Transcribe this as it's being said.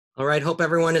All right, hope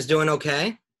everyone is doing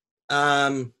okay.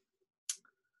 So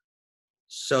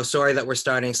sorry that we're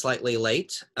starting slightly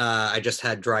late. I just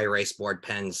had dry erase board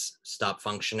pens stop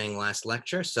functioning last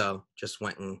lecture, so just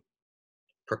went and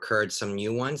procured some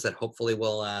new ones that hopefully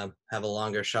will have a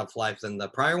longer shelf life than the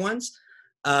prior ones.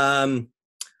 So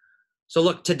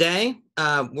look, today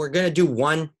we're going to do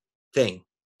one thing.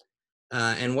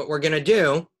 And what we're going to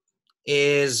do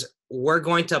is we're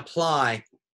going to apply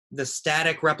the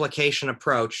static replication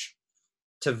approach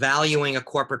to valuing a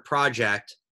corporate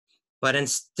project, but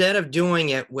instead of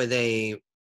doing it with a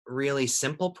really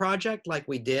simple project like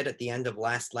we did at the end of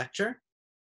last lecture,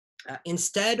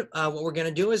 instead what we're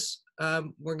going to do is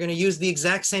we're going to use the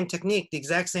exact same technique, the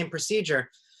exact same procedure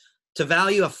to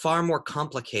value a far more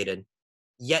complicated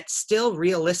yet still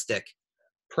realistic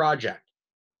project.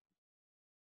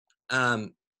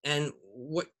 And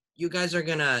what you guys are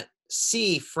going to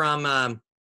see from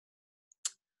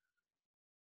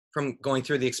going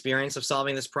through the experience of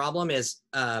solving this problem is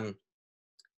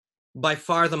by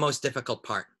far the most difficult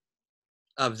part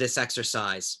of this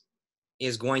exercise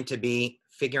is going to be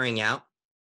figuring out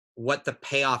what the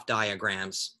payoff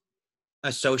diagrams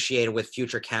associated with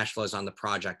future cash flows on the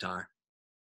project are.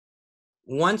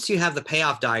 Once you have the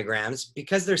payoff diagrams,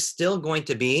 because they're still going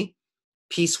to be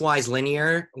piecewise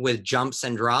linear with jumps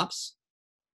and drops,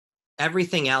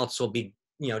 everything else will be,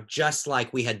 just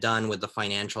like we had done with the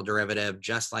financial derivative,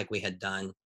 just like we had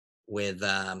done with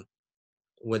the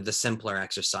simpler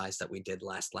exercise that we did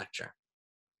last lecture,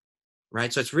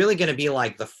 right? So it's really going to be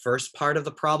like the first part of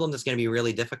the problem that's going to be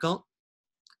really difficult.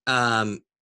 And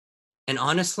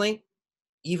honestly,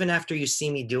 even after you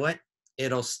see me do it,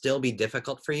 it'll still be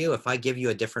difficult for you. If I give you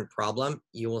a different problem,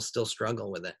 you will still struggle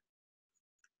with it.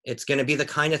 It's going to be the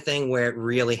kind of thing where it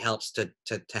really helps to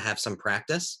have some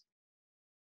practice.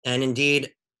 And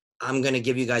indeed, I'm going to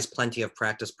give you guys plenty of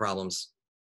practice problems.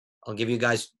 I'll give you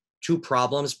guys 2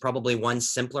 problems, probably one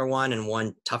simpler one and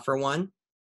one tougher one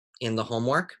in the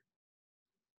homework.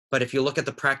 But if you look at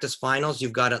the practice finals,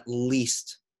 you've got at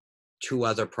least 2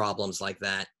 other problems like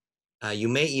that. You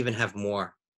may even have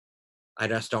more. I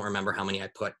just don't remember how many I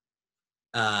put.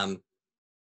 And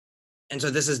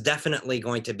so this is definitely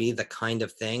going to be the kind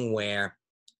of thing where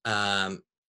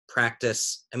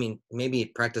practice, maybe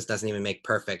practice doesn't even make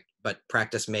perfect, but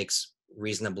practice makes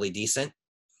reasonably decent,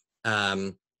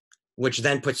 which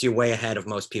then puts you way ahead of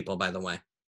most people, by the way.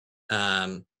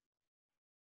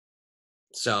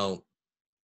 So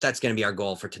that's going to be our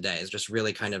goal for today, is just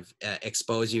really kind of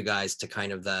expose you guys to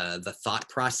kind of the thought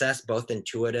process, both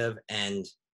intuitive and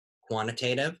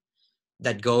quantitative,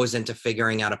 that goes into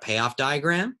figuring out a payoff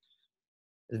diagram.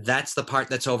 That's the part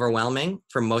that's overwhelming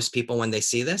for most people when they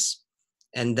see this.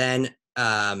 And then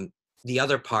the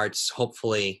other parts,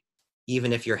 hopefully,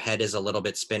 even if your head is a little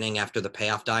bit spinning after the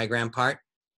payoff diagram part,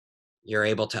 you're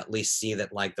able to at least see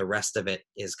that like the rest of it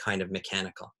is kind of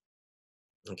mechanical.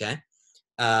 Okay.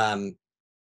 So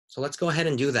let's go ahead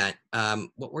and do that.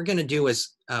 What we're going to do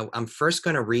is I'm first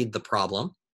going to read the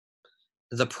problem.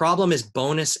 The problem is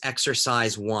bonus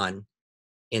exercise 1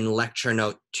 in lecture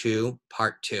note 2,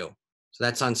 part 2. So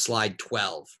that's on slide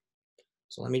 12.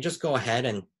 So let me just go ahead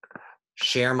and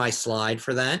share my slide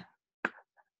for that.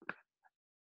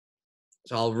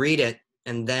 So I'll read it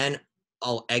and then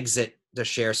I'll exit the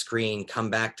share screen, come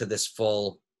back to this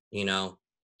full,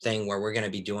 thing where we're going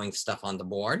to be doing stuff on the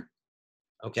board.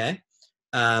 Okay.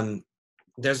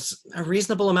 There's a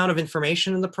reasonable amount of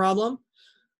information in the problem.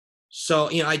 So,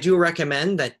 I do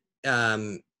recommend that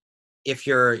if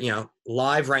you're,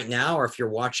 live right now, or if you're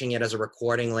watching it as a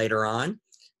recording later on,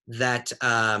 that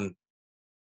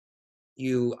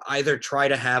you either try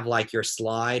to have like your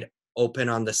slide open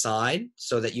on the side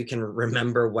so that you can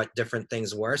remember what different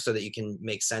things were, so that you can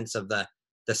make sense of the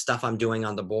stuff I'm doing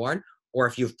on the board, or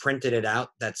if you've printed it out,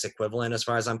 that's equivalent as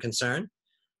far as I'm concerned.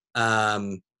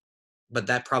 But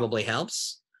that probably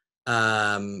helps.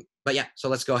 But yeah, so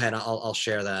let's go ahead. I'll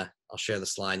share the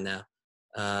slide now.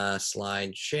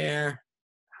 Slide share.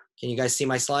 Can you guys see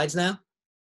my slides now?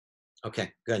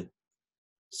 Okay, good.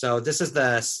 So this is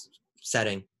the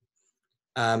setting.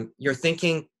 You're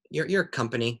thinking, you're a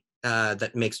company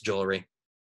that makes jewelry,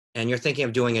 and you're thinking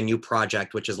of doing a new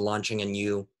project, which is launching a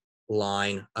new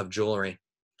line of jewelry.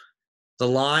 The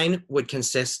line would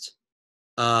consist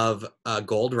of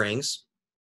gold rings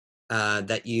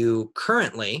that you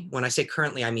currently, when I say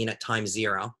currently, I mean at time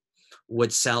 0,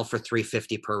 would sell for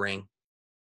 $350 per ring.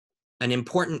 An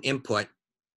important input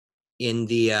in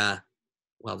the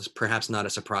well, this is perhaps not a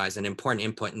surprise. An important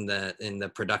input in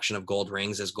the production of gold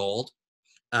rings is gold,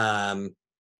 and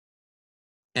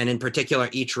in particular,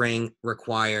 each ring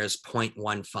requires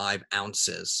 0.15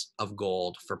 ounces of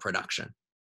gold for production.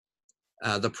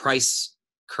 The price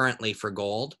currently for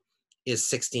gold is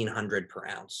 $1,600 per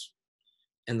ounce.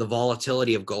 And the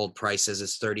volatility of gold prices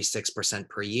is 36%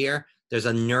 per year. There's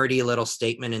a nerdy little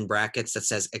statement in brackets that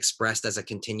says expressed as a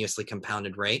continuously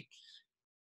compounded rate.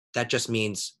 That just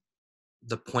means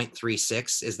the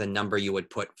 0.36 is the number you would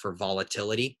put for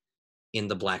volatility in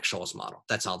the Black-Scholes model.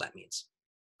 That's all that means,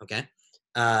 okay?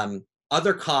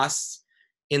 Other costs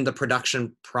in the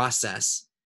production process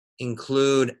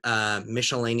include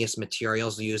miscellaneous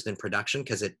materials used in production,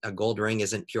 because a gold ring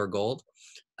isn't pure gold.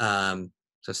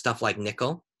 So stuff like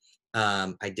nickel.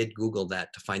 I did Google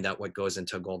that to find out what goes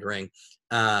into a gold ring.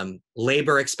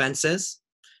 Labor expenses,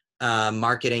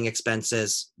 marketing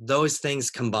expenses, those things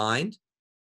combined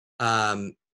are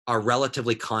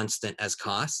relatively constant as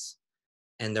costs,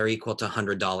 and they're equal to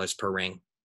 $100 per ring.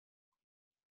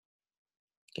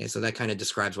 Okay, so that kind of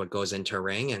describes what goes into a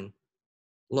ring. And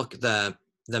look, the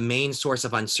main source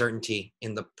of uncertainty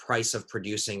in the price of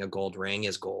producing a gold ring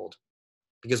is gold,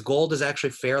 because gold is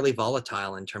actually fairly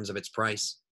volatile in terms of its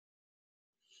price.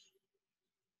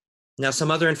 Now,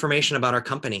 some other information about our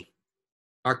company.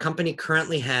 Our company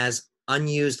currently has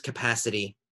unused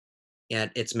capacity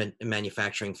at its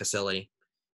manufacturing facility.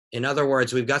 In other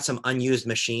words, we've got some unused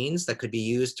machines that could be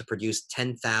used to produce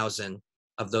 10,000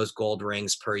 of those gold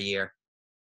rings per year.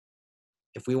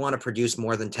 If we want to produce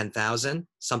more than 10,000,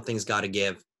 something's got to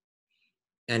give.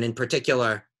 And in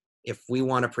particular, if we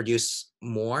want to produce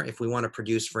more, if we want to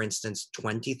produce, for instance,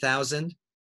 20,000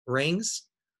 rings,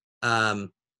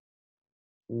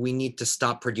 we need to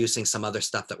stop producing some other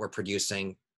stuff that we're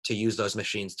producing to use those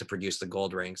machines to produce the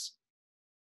gold rings.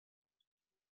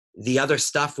 The other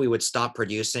stuff we would stop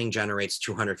producing generates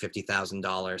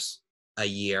 $250,000 a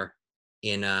year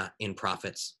in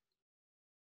profits.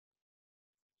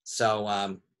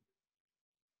 So,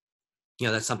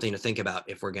 that's something to think about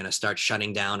if we're going to start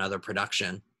shutting down other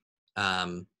production.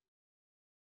 We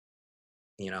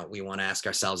want to ask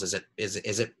ourselves,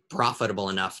 is it profitable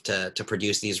enough to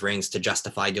produce these rings to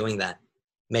justify doing that?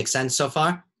 Make sense so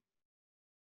far?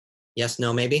 Yes,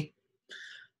 no, maybe?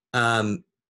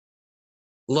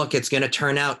 Look, it's going to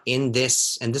turn out in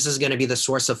this, and this is going to be the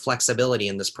source of flexibility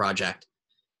in this project,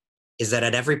 is that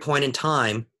at every point in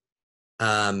time,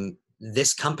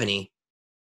 this company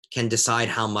can decide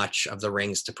how much of the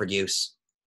rings to produce.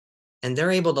 And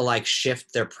they're able to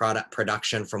shift their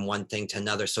production from one thing to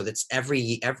another. So that's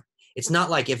it's not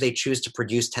like if they choose to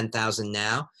produce 10,000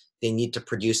 now, they need to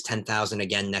produce 10,000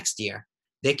 again next year.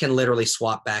 They can literally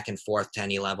swap back and forth to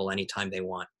any level anytime they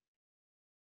want.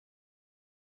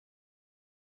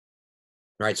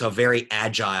 Right, so a very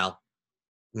agile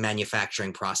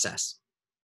manufacturing process.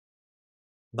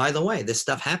 By the way, this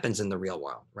stuff happens in the real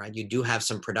world, right? You do have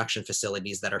some production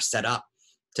facilities that are set up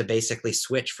to basically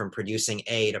switch from producing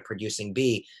A to producing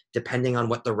B, depending on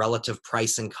what the relative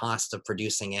price and cost of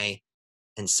producing A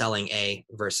and selling A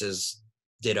versus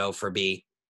ditto for B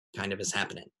kind of is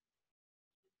happening,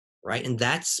 right? And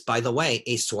that's, by the way,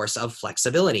 a source of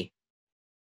flexibility.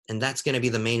 And that's going to be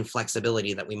the main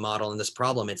flexibility that we model in this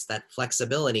problem. It's that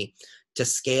flexibility to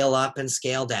scale up and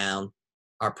scale down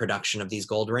our production of these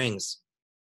gold rings.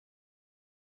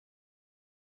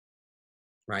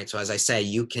 Right, so as I say,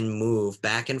 you can move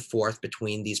back and forth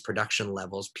between these production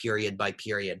levels period by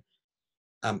period.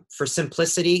 For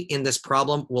simplicity in this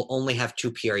problem, we'll only have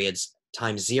two periods,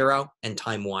 time 0 and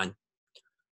time 1.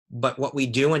 But what we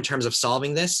do in terms of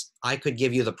solving this, I could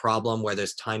give you the problem where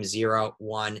there's time 0,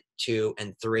 1, 2,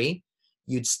 and 3.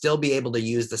 You'd still be able to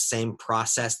use the same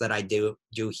process that I do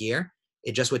here.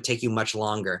 It just would take you much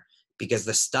longer, because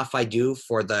the stuff I do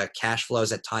for the cash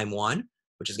flows at time 1,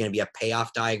 which is going to be a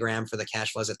payoff diagram for the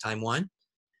cash flows at time 1,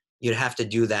 you'd have to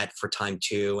do that for time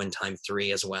 2 and time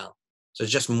 3 as well. So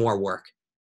it's just more work,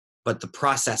 but the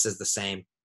process is the same.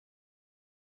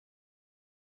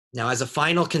 Now, as a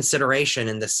final consideration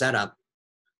in this setup,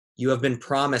 you have been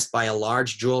promised by a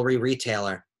large jewelry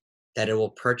retailer that it will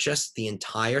purchase the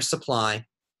entire supply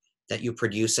that you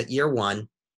produce at year 1.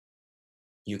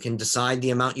 You can decide the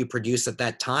amount you produce at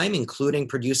that time, including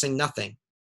producing nothing,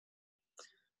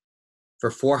 for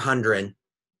 $400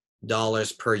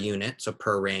 per unit, so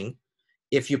per ring,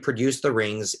 if you produce the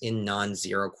rings in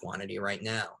non-zero quantity right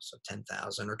now, so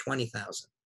 10,000 or 20,000.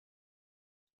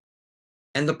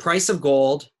 And the price of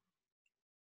gold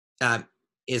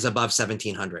is above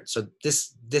 1,700. So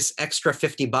this extra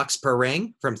 $50 per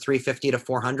ring from 350 to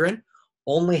 400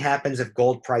 only happens if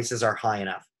gold prices are high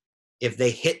enough, if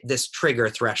they hit this trigger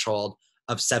threshold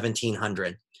of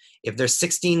 1,700. If they're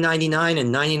 $16.99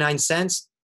 and 99 cents,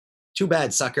 too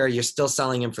bad, sucker. You're still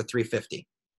selling them for $350.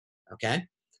 Okay.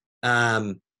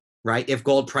 right? If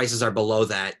gold prices are below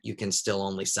that, you can still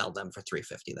only sell them for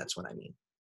 350. That's what I mean.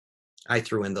 I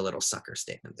threw in the little sucker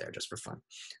statement there just for fun.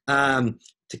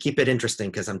 To keep it interesting,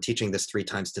 because I'm teaching this 3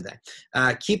 times today.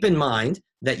 Keep in mind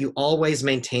that you always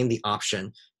maintain the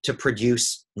option to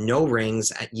produce no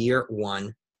rings at year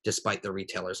 1, despite the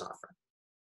retailer's offer.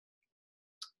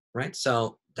 Right,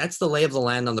 so that's the lay of the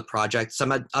land on the project.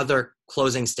 Some other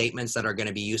closing statements that are going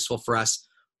to be useful for us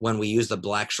when we use the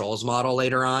Black-Scholes model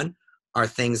later on are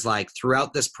things like,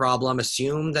 throughout this problem,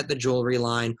 assume that the jewelry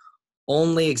line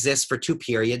only exists for 2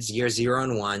 periods, year 0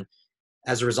 and 1.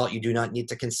 As a result, you do not need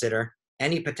to consider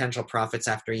any potential profits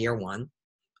after year 1.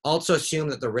 Also assume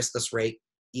that the riskless rate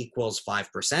equals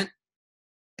 5%,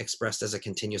 expressed as a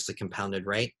continuously compounded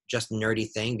rate. Just nerdy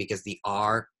thing, because the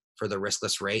R for the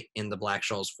riskless rate in the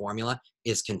Black-Scholes formula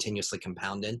is continuously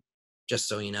compounded, just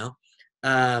so you know.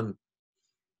 And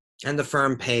the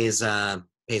firm pays no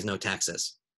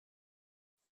taxes.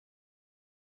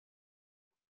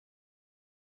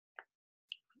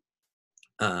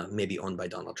 Maybe owned by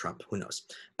Donald Trump, who knows?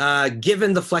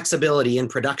 Given the flexibility in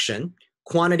production,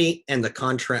 quantity, and the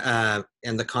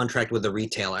contract with the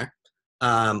retailer,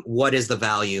 what is the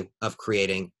value of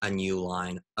creating a new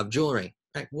line of jewelry?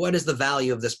 Right? What is the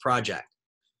value of this project?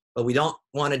 But we don't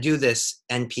want to do this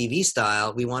NPV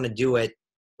style. We want to do it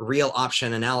real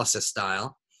option analysis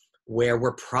style, where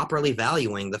we're properly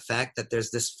valuing the fact that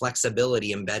there's this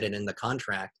flexibility embedded in the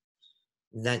contract,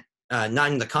 that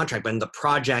not in the contract, but in the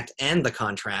project and the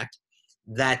contract,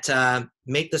 that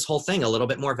make this whole thing a little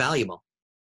bit more valuable.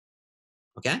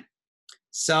 Okay,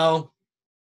 so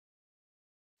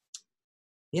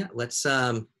yeah, let's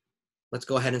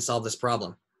go ahead and solve this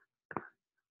problem.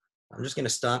 I'm just going to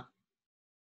stop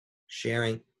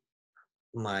sharing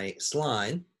my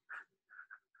slide.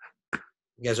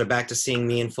 You guys are back to seeing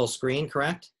me in full screen,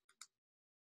 correct?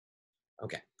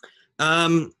 Okay.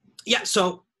 Yeah,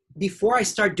 so before I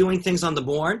start doing things on the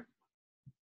board,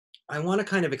 I want to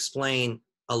kind of explain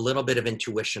a little bit of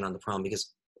intuition on the problem,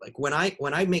 because like when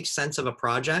I make sense of a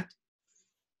project,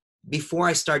 before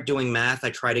I start doing math, I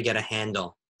try to get a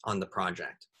handle on the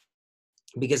project,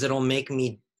 because it'll make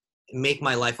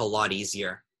my life a lot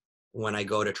easier when I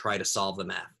go to try to solve the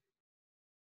math.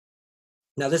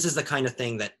 Now, this is the kind of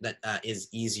thing that is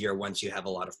easier once you have a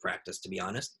lot of practice, to be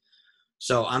honest.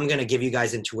 So I'm going to give you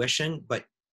guys intuition, but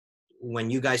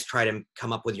when you guys try to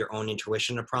come up with your own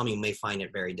intuition of a problem, you may find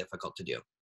it very difficult to do.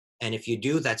 And if you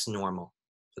do, that's normal.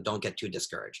 So don't get too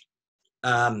discouraged.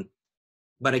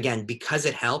 But again, because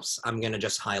it helps, I'm going to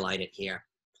just highlight it here.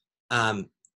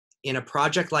 In a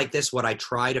project like this, what I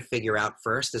try to figure out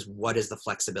first is, what is the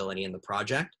flexibility in the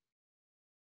project?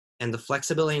 And the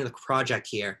flexibility in the project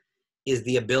here is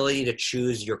the ability to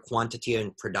choose your quantity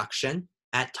and production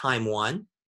at time 1,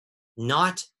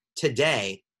 not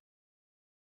today,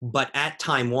 but at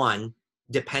time 1,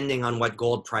 depending on what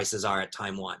gold prices are at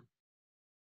time 1.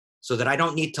 So that I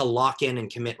don't need to lock in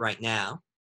and commit right now,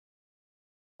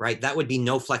 right? That would be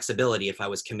no flexibility if I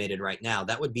was committed right now.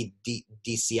 That would be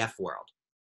DCF world.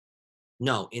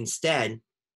 No, instead,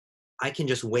 I can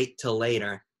just wait till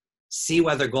later, see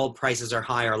whether gold prices are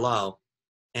high or low,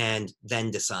 and then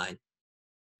decide.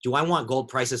 Do I want gold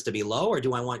prices to be low, or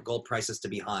do I want gold prices to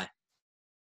be high?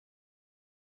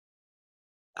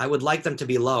 I would like them to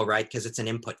be low, right? Because it's an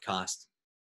input cost.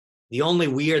 The only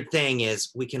weird thing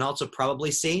is, we can also probably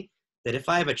see that if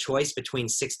I have a choice between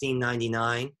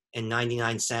 $16.99 and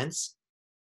 99 cents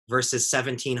versus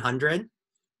 1700,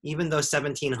 even though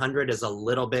 1700 is a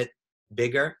little bit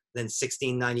bigger than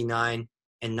 $16.99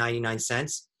 and 99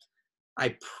 cents,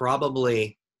 I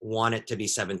probably want it to be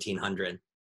 1700,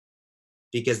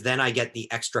 because then I get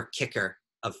the extra kicker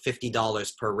of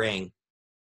 $50 per ring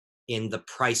in the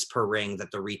price per ring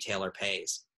that the retailer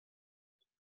pays,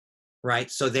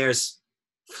 right? So there's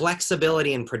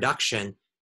flexibility in production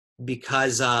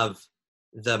because of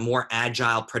the more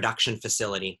agile production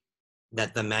facility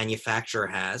that the manufacturer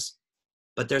has,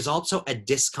 but there's also a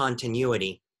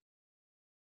discontinuity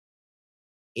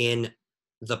in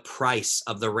the price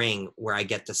of the ring where I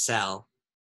get to sell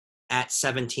at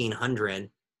 1700,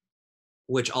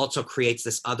 which also creates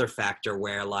this other factor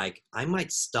where, like, I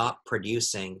might stop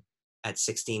producing at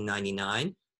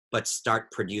 $16.99, but start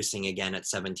producing again at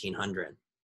 1700.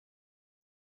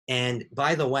 And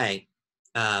by the way,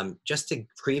 just to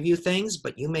preview things,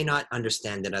 but you may not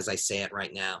understand it as I say it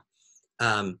right now,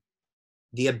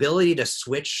 the ability to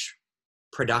switch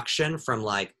production from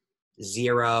like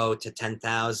 0 to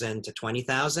 10,000 to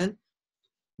 20,000,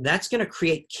 that's going to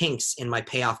create kinks in my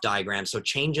payoff diagram, so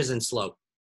changes in slope.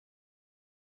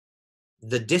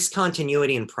 The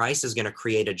discontinuity in price is going to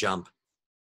create a jump.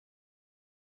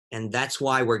 And that's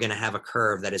why we're going to have a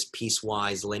curve that is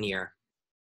piecewise linear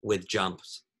with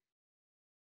jumps.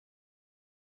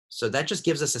 So that just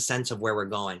gives us a sense of where we're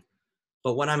going.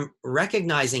 But what I'm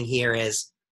recognizing here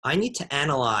is I need to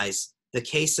analyze the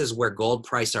cases where gold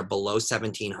price are below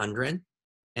 1700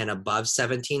 and above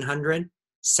 1700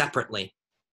 separately,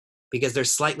 because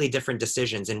there's slightly different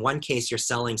decisions. In one case, you're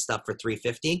selling stuff for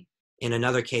 350. In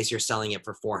another case, you're selling it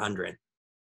for 400.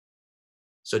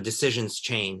 So decisions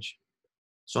change.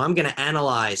 So I'm going to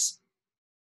analyze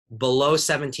below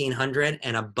 1700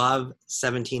 and above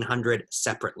 1700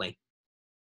 separately.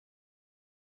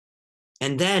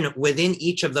 And then within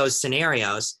each of those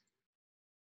scenarios,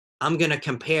 I'm going to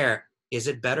compare, is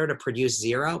it better to produce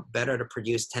 0, better to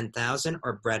produce 10,000,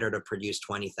 or better to produce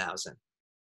 20,000?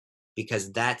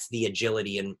 Because that's the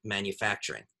agility in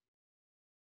manufacturing.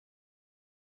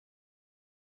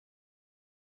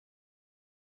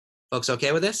 Folks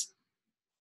okay with this?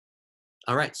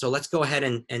 All right, so let's go ahead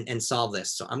and solve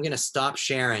this. So I'm going to stop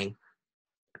sharing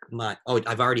my, oh,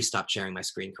 I've already stopped sharing my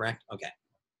screen, correct? Okay.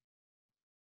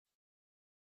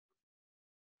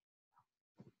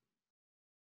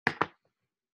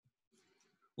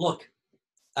 Look,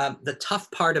 the tough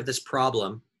part of this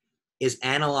problem is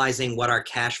analyzing what our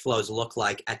cash flows look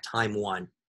like at time 1.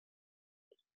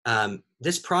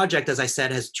 This project, as I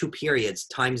said, has 2 periods,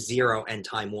 time 0 and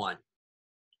time 1.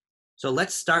 So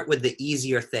let's start with the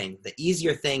easier thing. The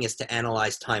easier thing is to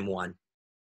analyze time 1.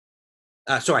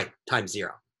 Time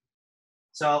 0.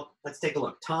 So let's take a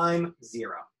look. Time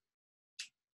 0.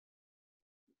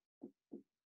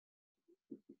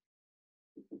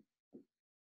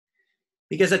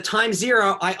 Because at time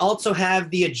 0, I also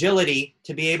have the agility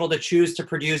to be able to choose to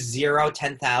produce 0,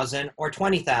 10,000, or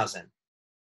 20,000.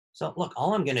 So look,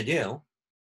 all I'm going to do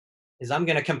is I'm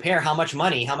going to compare how much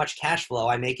money, how much cash flow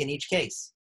I make in each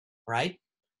case, right?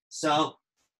 So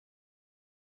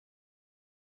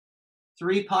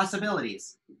 3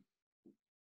 possibilities.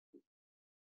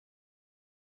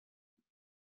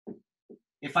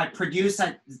 If I produce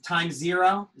at time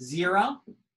 0, 0,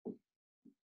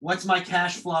 what's my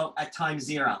cash flow at time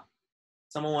 0?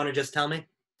 Someone want to just tell me?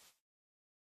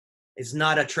 It's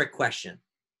not a trick question.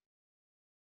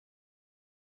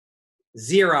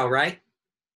 0, right?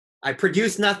 I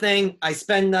produce nothing, I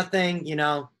spend nothing, you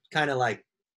know, kind of like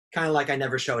I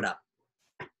never showed up.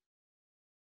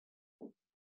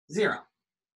 0.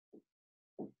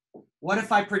 What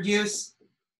if I produce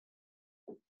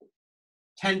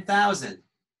 10,000,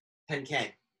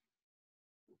 10K?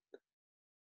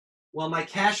 Well, my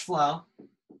cash flow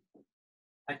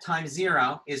at time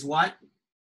 0 is what?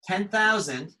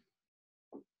 10,000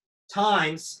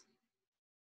 times,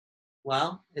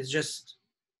 well, it's just,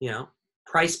 you know,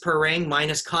 price per ring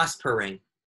minus cost per ring.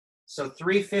 So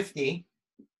 350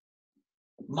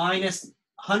 minus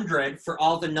 100 for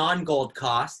all the non-gold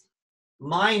costs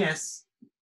minus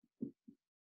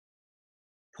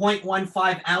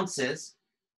 0.15 ounces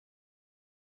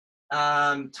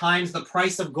times the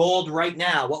price of gold right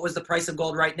now. What was the price of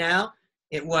gold right now?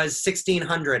 It was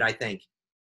 1,600, I think.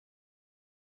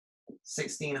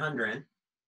 1,600.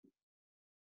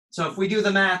 So if we do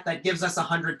the math, that gives us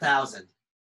 100,000.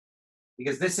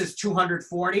 Because this is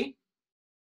 240.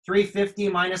 350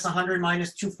 minus 100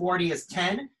 minus 240 is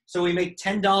 10. So we make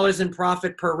 $10 in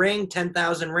profit per ring,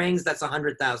 10,000 rings, that's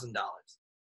 $100,000.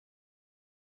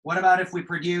 What about if we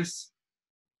produce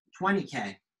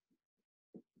 20K?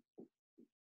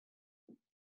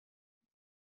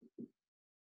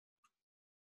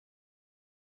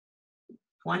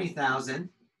 $20,000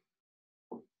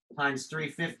 times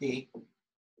 350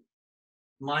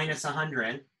 minus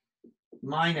 100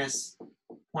 minus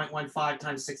 0.15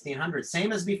 times 1,600,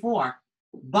 same as before,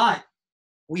 but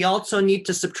we also need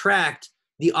to subtract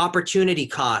the opportunity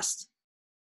cost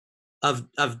of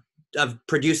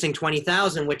producing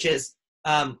 20,000, which is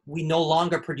we no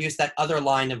longer produce that other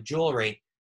line of jewelry,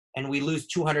 and we lose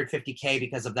 250K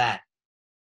because of that.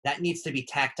 That needs to be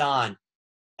tacked on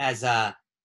as a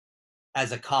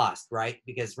cost, right?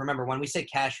 Because remember, when we say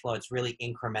cash flow, it's really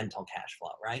incremental cash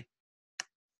flow, right?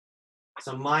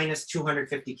 So minus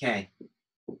 250K.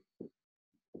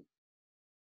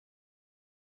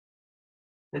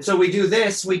 And so we do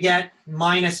this, we get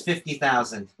minus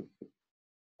 50,000.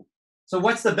 So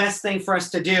what's the best thing for us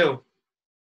to do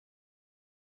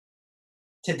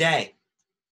today?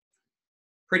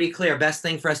 Pretty clear, best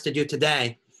thing for us to do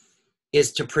today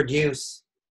is to produce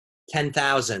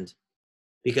 10,000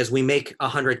 because we make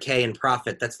 100K in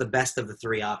profit. That's the best of the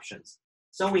 3 options.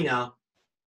 So we know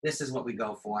this is what we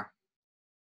go for.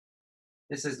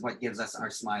 This is what gives us our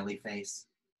smiley face.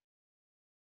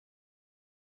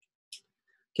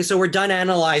 Okay, so we're done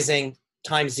analyzing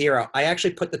time zero. I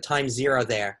actually put the time zero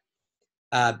there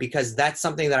because that's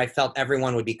something that I felt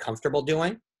everyone would be comfortable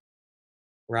doing,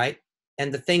 right?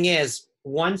 And the thing is,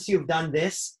 once you've done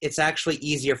this, it's actually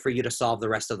easier for you to solve the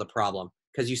rest of the problem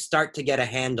because you start to get a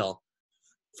handle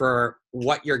for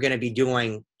what you're going to be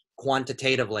doing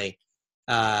quantitatively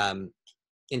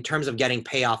in terms of getting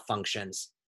payoff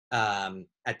functions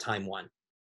at time one.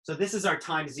 So this is our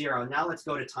time zero. Now let's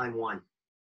go to time one.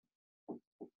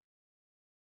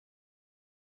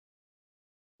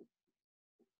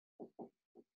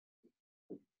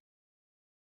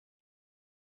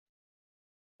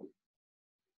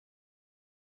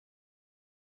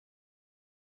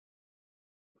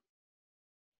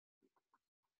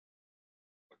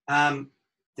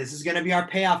 This is going to be our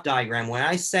payoff diagram. When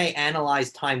I say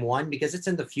analyze time one, because it's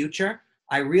in the future,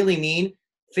 I really mean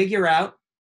figure out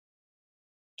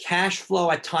cash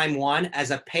flow at time one as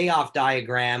a payoff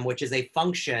diagram, which is a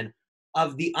function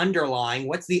of the underlying.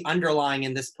 What's the underlying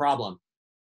in this problem?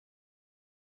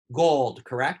 Gold,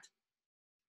 correct?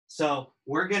 So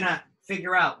we're going to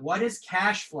figure out what is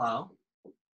cash flow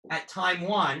at time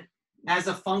one as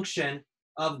a function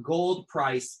of gold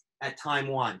price at time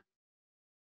one.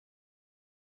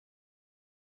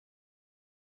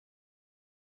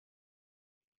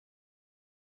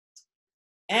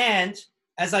 And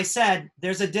as I said,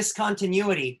 there's a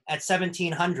discontinuity at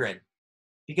 1700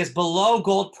 because below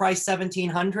gold price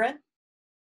 1700,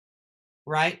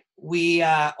 right, we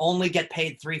only get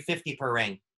paid $350 per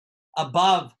ring.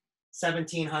 Above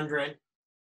 1700,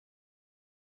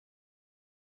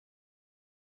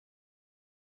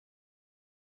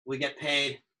 we get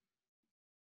paid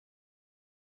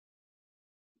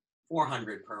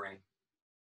 $400 per ring.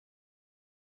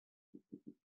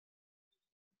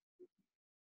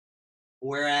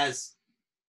 Whereas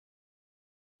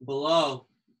below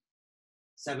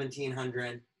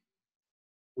 1700,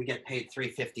 we get paid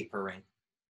 $350 per ring.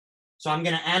 So I'm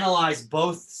going to analyze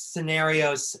both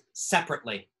scenarios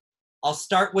separately. I'll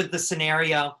start with the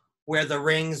scenario where the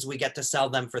rings, we get to sell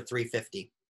them for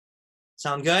 $350.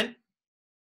 Sound good?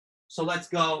 So let's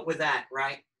go with that,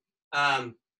 right?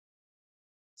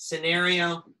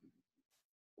 Scenario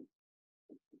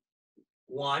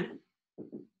one,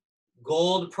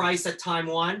 gold price at time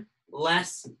one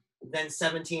less than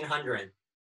 1700,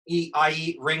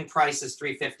 i.e. ring price is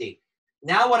 $350.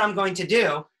 Now what I'm going to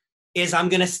do is I'm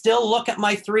going to still look at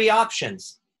my three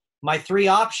options. My three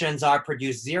options are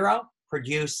produce 0,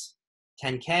 produce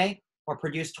 10K, or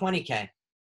produce 20K.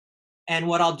 And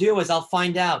what I'll do is I'll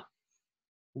find out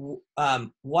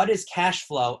what is cash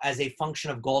flow as a function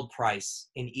of gold price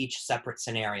in each separate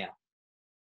scenario.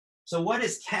 So what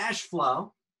is cash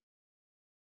flow?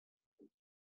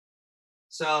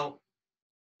 So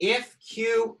if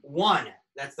Q1,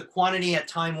 that's the quantity at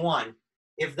time one,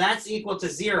 if that's equal to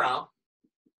 0,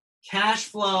 cash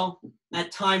flow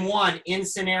at time one in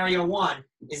scenario one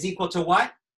is equal to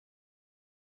what?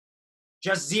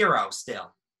 Just 0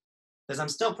 still, because I'm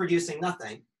still producing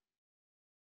nothing.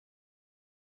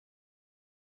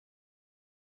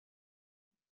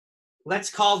 Let's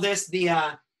call this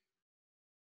the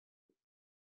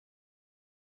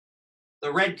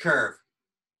red curve.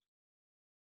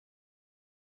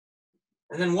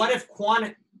 And then what if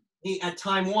quantity at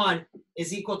time one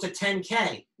is equal to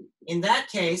 10K? In that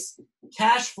case,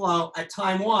 cash flow at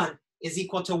time one is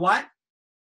equal to what?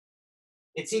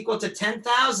 It's equal to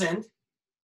 10,000,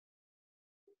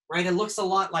 right? It looks a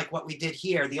lot like what we did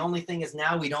here. The only thing is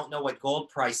now we don't know what gold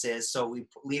price is, so we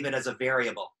leave it as a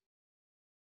variable.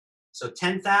 So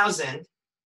 10,000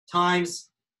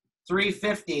 times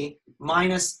 350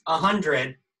 minus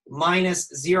 100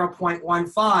 minus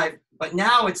 0.15, but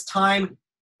now it's times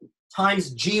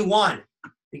G1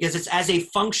 because it's as a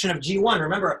function of G1.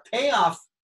 Remember, a payoff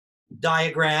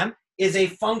diagram is a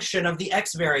function of the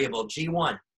X variable,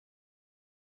 G1.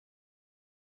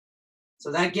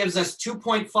 So that gives us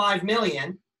 2.5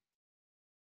 million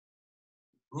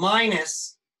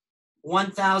minus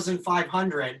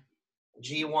 1,500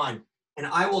 G1. And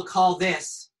I will call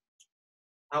this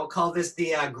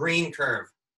the green curve.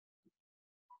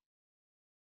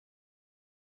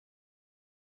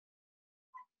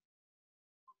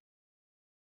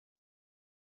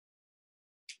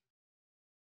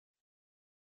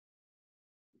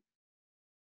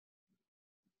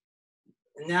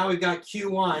 And now we've got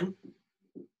Q1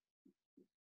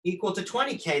 equal to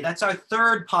 20K. That's our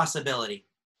third possibility.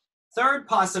 Third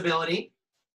possibility,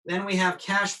 then we have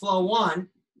cash flow 1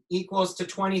 equals to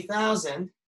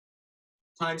 20,000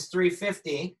 times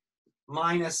 350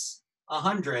 minus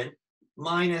 100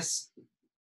 minus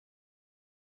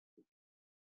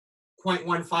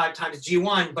 0.15 times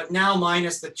G1, but now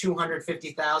minus the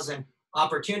 250,000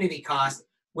 opportunity cost,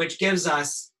 which gives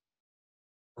us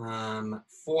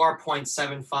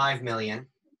 4.75 million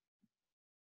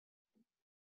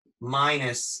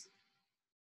minus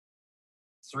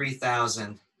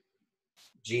 3,000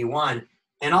 G1.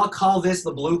 And I'll call this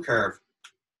the blue curve.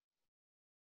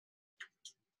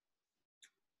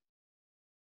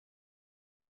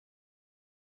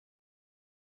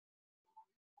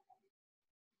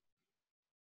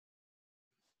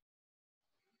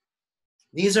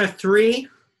 These are three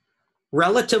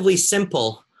relatively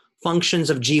simple functions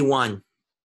of G1.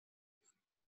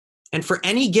 And for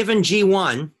any given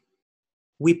G1,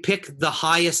 we pick the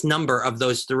highest number of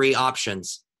those three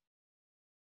options.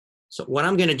 So what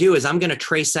I'm going to do is I'm going to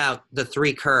trace out the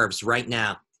three curves right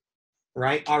now.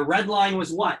 Right? Our red line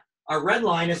was what? Our red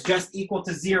line is just equal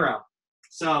to 0.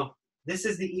 So this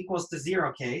is the equals to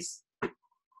 0 case.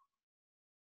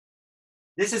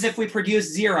 This is if we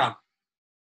produce 0.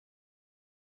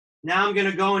 Now I'm going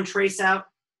to go and trace out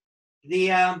the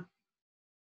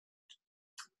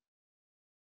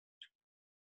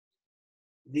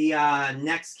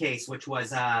next case, which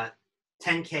was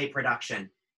 10K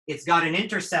production. It's got an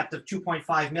intercept of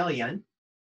 2.5 million.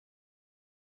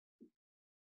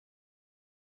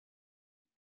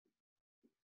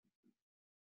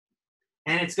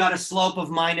 And it's got a slope of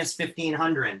minus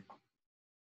 1,500.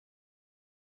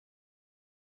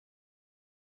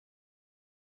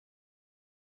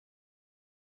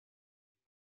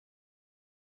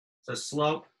 So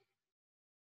slope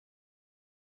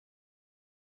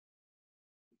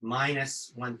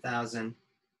minus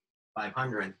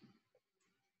 1,500.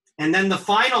 And then the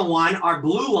final one, our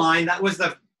blue line, that was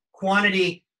the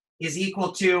quantity is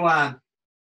equal to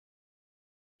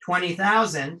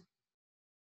 20,000.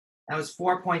 That was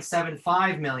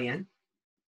 4.75 million.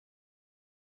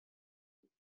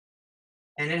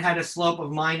 And it had a slope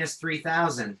of minus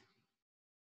 3,000.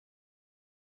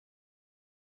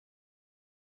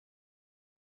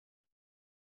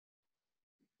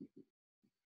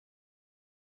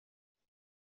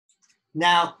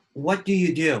 Now, what do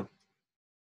you do?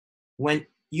 When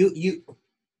you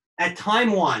at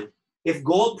time 1, if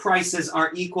gold prices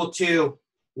are equal to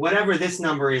whatever this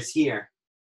number is here,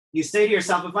 you say to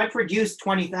yourself, if I produce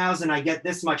 20,000, I get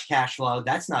this much cash flow.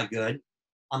 That's not good.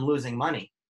 I'm losing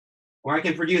money. Or I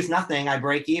can produce nothing. I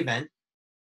break even.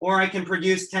 Or I can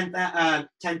produce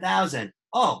 10,000.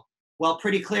 Oh, well,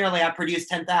 pretty clearly I produced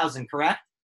 10,000, correct?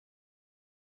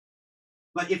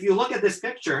 But if you look at this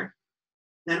picture,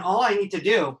 then all I need to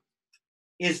do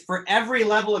is for every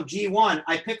level of G1,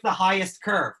 I pick the highest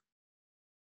curve.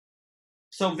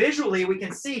 So visually, we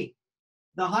can see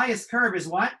the highest curve is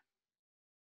what?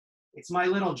 It's my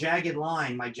little jagged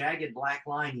line, my jagged black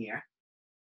line here.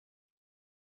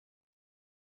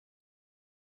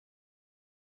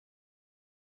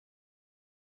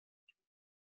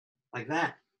 Like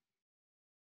that.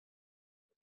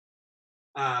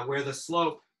 Where the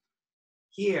slope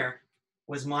here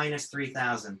was minus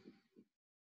 3,000.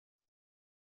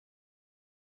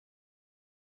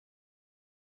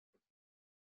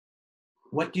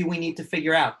 What do we need to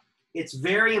figure out? It's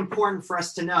very important for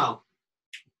us to know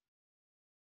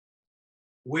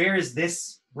where is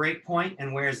this breakpoint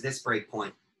and where is this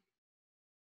breakpoint?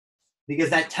 Because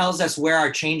that tells us where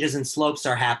our changes in slopes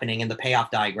are happening in the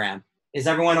payoff diagram. Is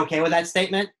everyone okay with that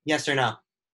statement? Yes or no?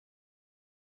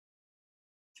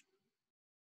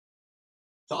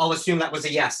 So I'll assume that was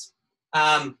a yes.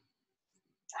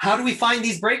 How do we find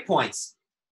these breakpoints?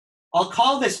 I'll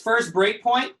call this first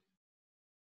breakpoint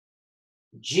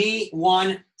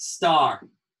G1 star.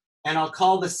 And I'll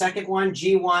call the second one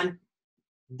G1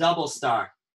 double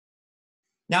star.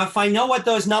 Now, if I know what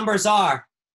those numbers are,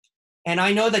 and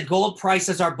I know that gold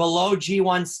prices are below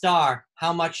G1 star,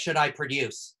 how much should I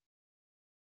produce?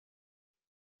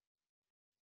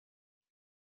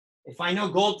 If I know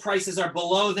gold prices are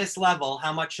below this level,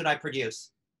 how much should I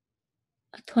produce?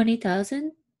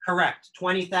 20,000? Correct,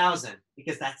 20,000,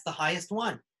 because that's the highest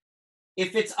one.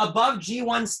 If it's above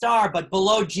G1 star but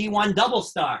below G1 double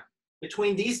star,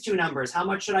 between these two numbers, how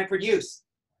much should I produce?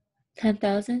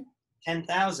 10,000?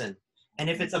 10,000. And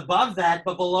if it's above that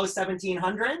but below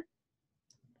 1,700,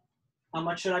 how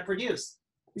much should I produce?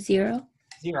 0.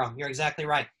 0. You're exactly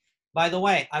right. By the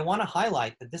way, I want to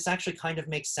highlight that this actually kind of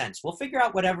makes sense. We'll figure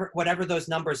out whatever those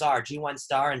numbers are, G1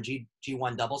 star and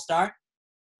G1 double star.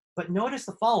 But notice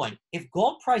the following. If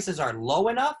gold prices are low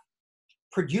enough,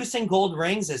 producing gold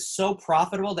rings is so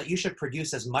profitable that you should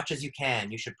produce as much as you can.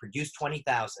 You should produce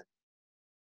 20,000.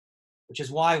 Which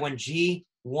is why when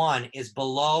G1 is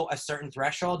below a certain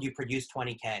threshold, you produce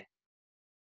 20K.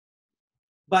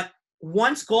 But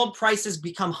once gold prices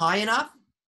become high enough,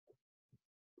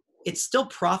 it's still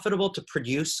profitable to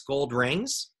produce gold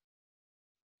rings,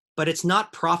 but it's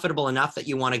not profitable enough that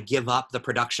you want to give up the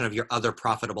production of your other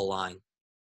profitable line,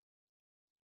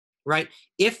 right?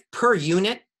 If per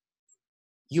unit,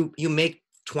 you make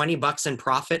 20 bucks in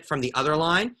profit from the other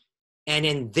line, and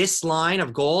in this line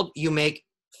of gold, you make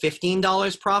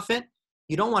 $15 profit,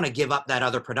 you don't want to give up that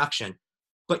other production,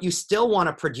 but you still want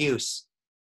to produce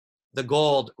the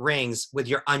gold rings with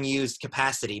your unused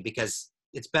capacity because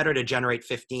it's better to generate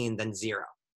 15 than 0.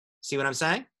 See what I'm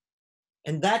saying?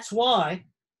 And that's why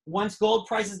once gold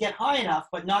prices get high enough,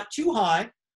 but not too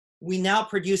high, we now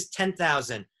produce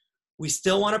 10,000. We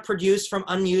still want to produce from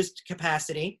unused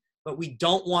capacity, but we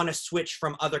don't want to switch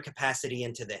from other capacity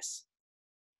into this.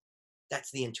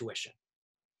 That's the intuition.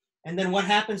 And then what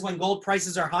happens when gold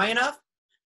prices are high enough?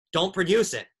 Don't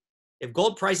produce it. If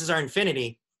gold prices are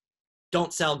infinity,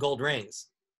 don't sell gold rings.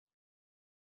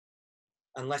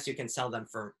 Unless you can sell them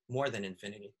for more than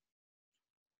infinity.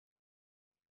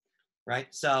 Right?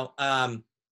 So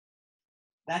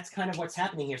that's kind of what's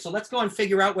happening here. So let's go and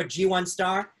figure out what G1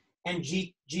 star and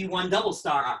G1 double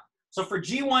star are. So for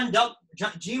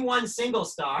G1 single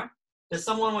star, does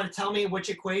someone want to tell me which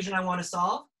equation I want to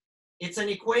solve? It's an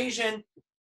equation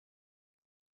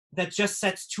that just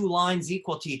sets two lines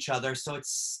equal to each other. So it's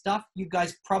stuff you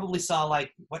guys probably saw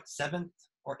like, what, 7th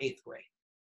or 8th grade,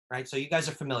 right? So you guys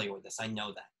are familiar with this. I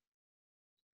know that.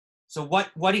 So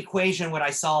what equation would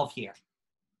I solve here?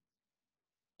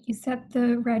 You set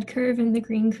the red curve and the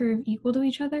green curve equal to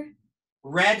each other?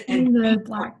 Red and the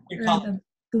black or the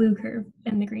blue curve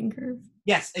and the green curve.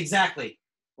 Yes, exactly,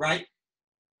 right?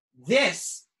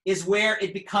 This is where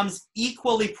it becomes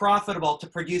equally profitable to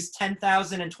produce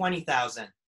 10,000 and 20,000,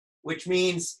 which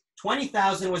means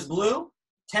 20,000 was blue,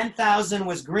 10,000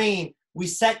 was green. We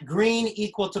set green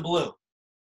equal to blue.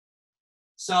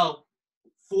 So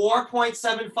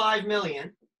 4.75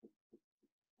 million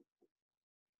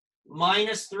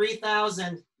minus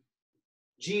 3,000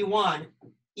 G1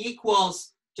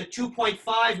 equals to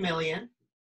 2.5 million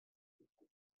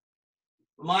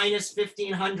minus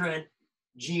 1,500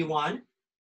 G1.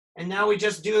 And now we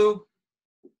just do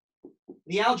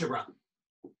the algebra.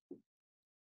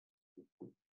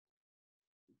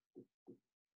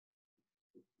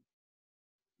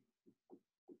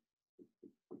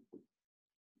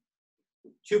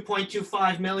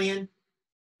 $2.25 million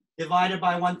divided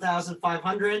by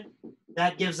 1,500,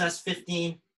 that gives us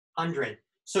 1,500.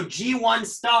 So G1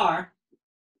 star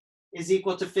is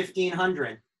equal to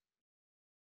 1,500.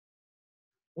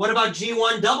 What about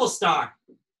G1 double star?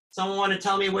 Someone want to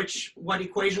tell me what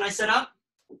equation I set up?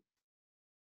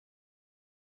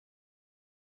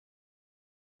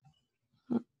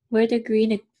 Where the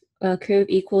green curve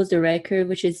equals the red curve,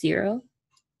 which is 0?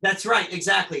 That's right,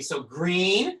 exactly. So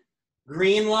green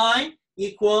line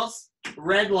equals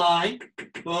red line,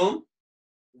 boom.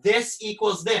 This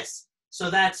equals this. So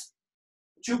that's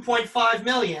 2.5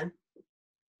 million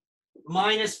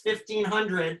minus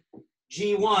 1,500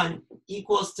 G1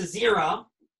 equals to 0.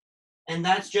 And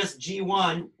that's just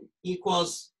G1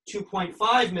 equals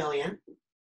 2.5 million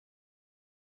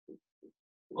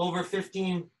over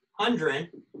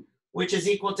 1,500, which is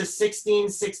equal to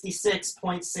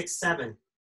 1666.67.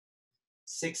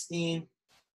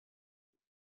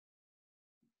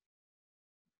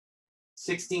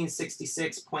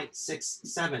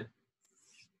 1666.67.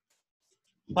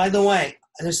 By the way,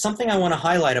 there's something I want to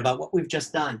highlight about what we've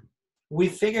just done. We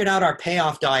figured out our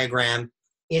payoff diagram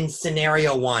in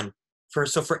scenario 1.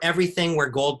 So for everything where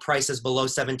gold price is below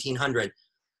 1,700.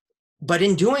 But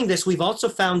in doing this, we've also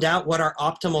found out what our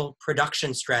optimal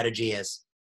production strategy is,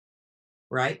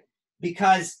 right?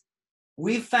 Because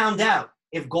we've found out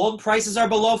if gold prices are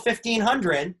below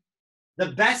 1,500,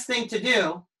 the best thing to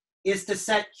do is to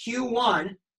set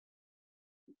Q1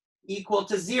 equal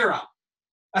to 0.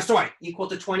 Equal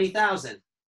to 20,000.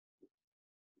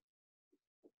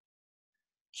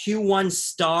 Q1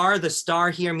 star, the star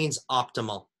here means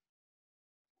optimal.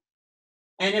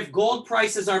 And if gold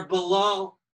prices are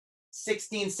below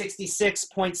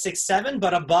 1666.67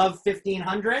 but above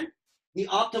 1,500, the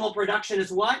optimal production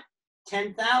is what?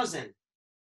 10,000.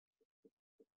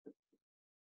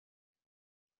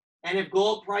 And if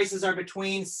gold prices are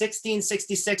between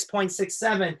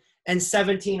 1666.67 and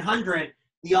 1,700,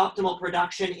 the optimal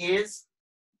production is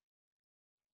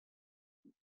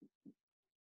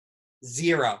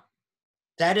 0.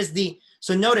 That is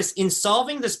so notice, in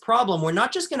solving this problem, we're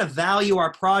not just going to value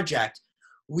our project.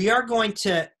 We are going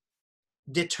to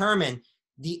determine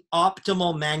the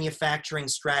optimal manufacturing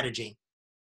strategy,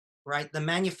 right? The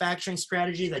manufacturing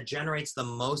strategy that generates the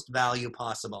most value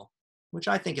possible, which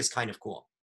I think is kind of cool.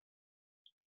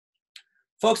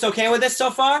 Folks, okay with this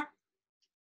so far?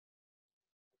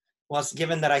 Well,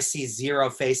 given that I see 0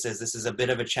 faces, this is a bit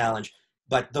of a challenge.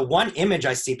 But the one image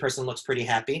I see, person looks pretty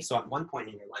happy. So at one point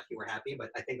in your life, you were happy, but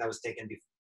I think that was taken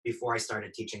before I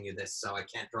started teaching you this. So I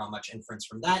can't draw much inference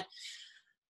from that.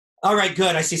 All right,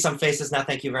 good. I see some faces now.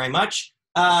 Thank you very much.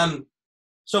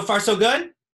 So far, so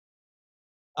good?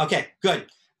 Okay, good.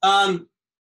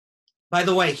 By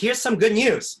the way, here's some good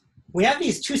news. We have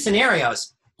these 2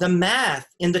 scenarios. The math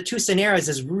in the 2 scenarios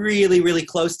is really, really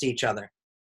close to each other.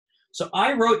 So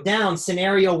I wrote down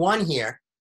scenario 1 here,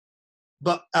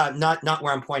 but not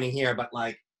where I'm pointing here, but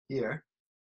like here,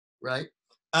 right?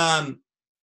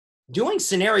 Doing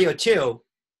scenario 2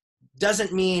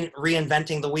 doesn't mean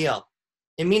reinventing the wheel.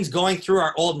 It means going through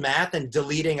our old math and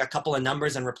deleting a couple of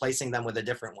numbers and replacing them with a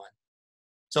different one.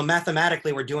 So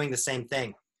mathematically, we're doing the same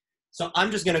thing. So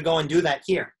I'm just going to go and do that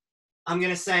here. I'm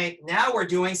going to say, now we're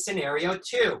doing scenario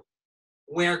 2,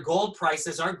 where gold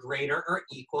prices are greater or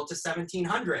equal to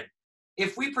 1,700.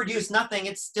 If we produce nothing,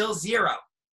 it's still 0.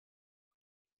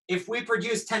 If we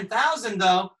produce 10,000,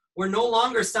 though, we're no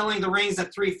longer selling the rings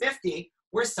at 350.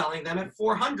 We're selling them at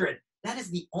 400. That is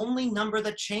the only number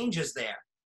that changes there.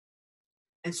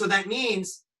 And so that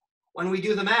means when we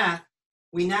do the math,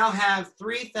 we now have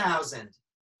 3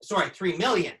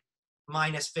 million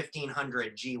minus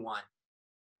 1,500 G1.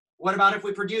 What about if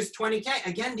we produce 20K?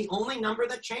 Again, the only number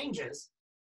that changes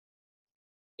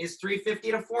is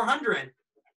 350 to 400,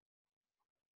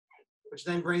 which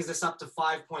then brings us up to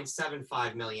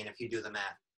 5.75 million if you do the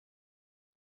math.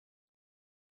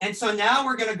 And so now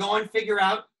we're going to go and figure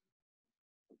out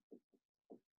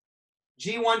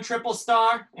G1 triple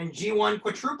star and G1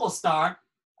 quadruple star,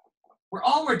 where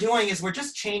all we're doing is we're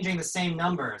just changing the same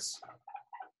numbers.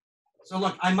 So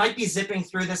look, I might be zipping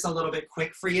through this a little bit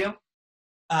quick for you.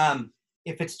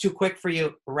 If it's too quick for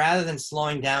you, rather than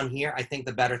slowing down here, I think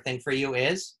the better thing for you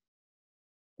is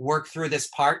work through this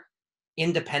part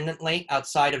independently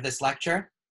outside of this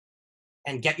lecture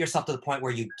and get yourself to the point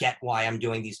where you get why I'm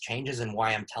doing these changes and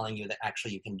why I'm telling you that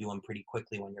actually you can do them pretty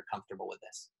quickly when you're comfortable with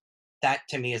this. That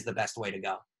to me is the best way to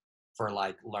go for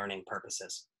like learning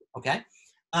purposes, okay?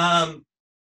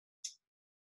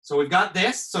 So we've got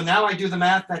this. So now I do the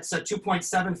math. That's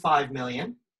 2.75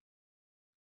 million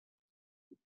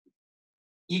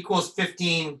equals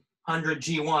 1,500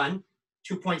 G1.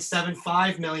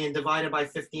 2.75 million divided by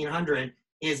 1,500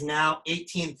 is now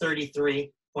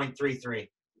 1833.33.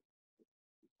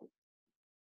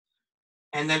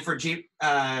 And then for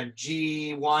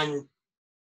G1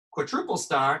 quadruple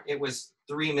star, it was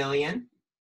 3 million.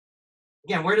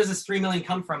 Again, where does this 3 million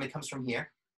come from? It comes from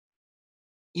here.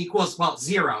 Equals, well,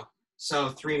 0. So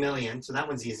 3 million. So that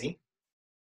one's easy.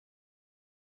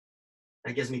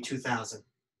 That gives me 2,000.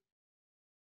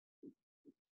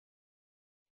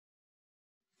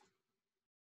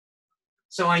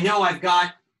 So I know I've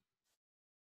got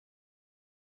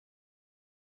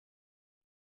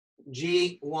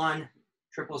G1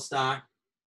 triple star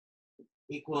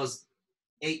equals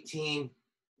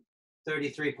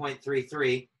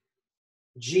 1833.33.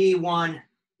 G1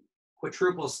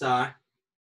 quadruple star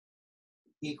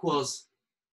equals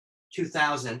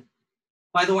 2,000.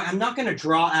 By the way, I'm not going to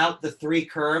draw out the 3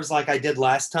 curves like I did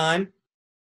last time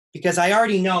because I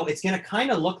already know it's going to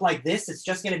kind of look like this. It's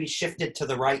just going to be shifted to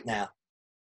the right now.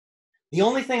 The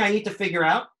only thing I need to figure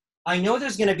out, I know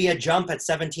there's going to be a jump at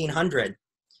 1,700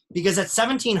 because at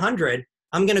 1,700,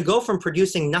 I'm going to go from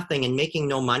producing nothing and making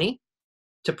no money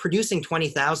to producing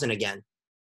 20,000 again,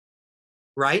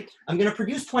 right? I'm going to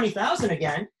produce 20,000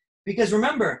 again because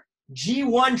remember,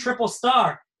 G1 triple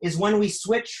star is when we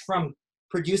switch from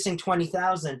producing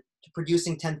 20,000 to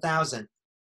producing 10,000.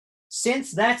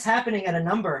 Since that's happening at a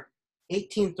number,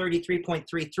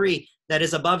 1833.33, that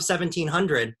is above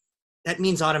 1,700, that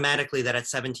means automatically that at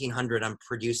 1,700, I'm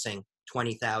producing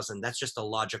 20,000. That's just a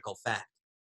logical fact.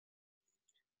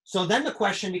 So then the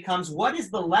question becomes, what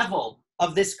is the level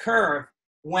of this curve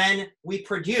when we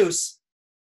produce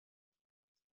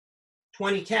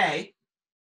 20K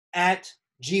at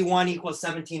G1 equals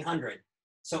 1,700?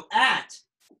 So at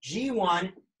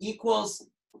G1 equals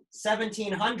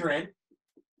 1,700,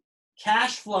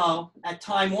 cash flow at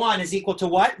time 1 is equal to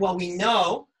what? Well, we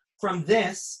know from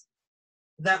this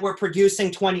that we're producing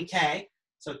 20K.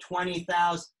 So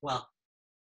 20,000, well,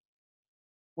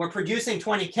 we're producing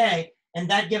 20K, and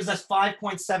that gives us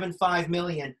 5.75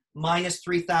 million minus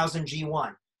 3,000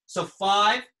 G1. So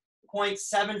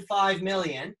 5.75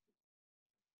 million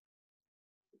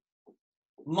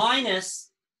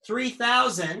minus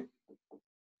 3,000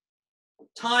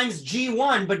 times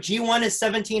G1, but G1 is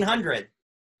 1,700.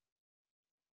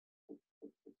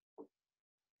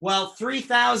 Well,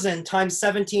 3,000 times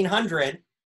 1,700,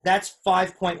 that's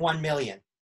 5.1 million.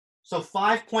 So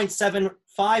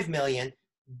 5.75 million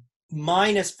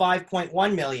minus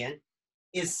 5.1 million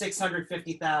is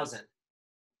 650,000.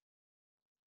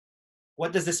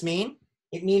 What does this mean?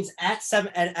 It means at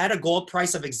a gold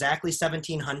price of exactly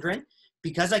 1,700,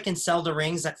 because I can sell the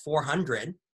rings at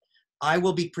 400, I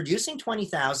will be producing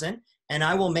 20,000 and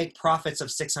I will make profits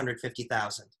of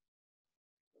 650,000.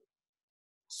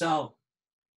 So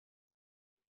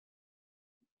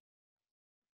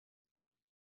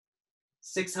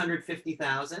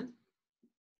 $650,000.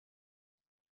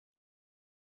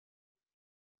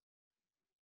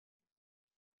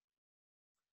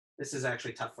 This is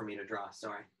actually tough for me to draw,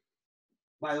 sorry.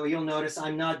 By the way, you'll notice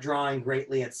I'm not drawing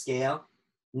greatly at scale.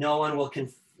 No one will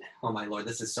oh my Lord,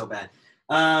 this is so bad.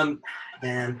 Then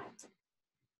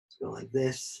let's go like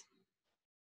this.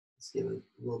 Let's give it a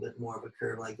little bit more of a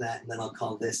curve like that, and then I'll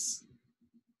call this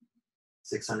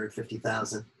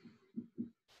 650,000.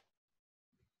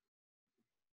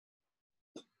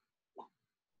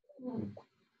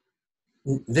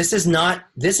 This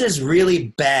is really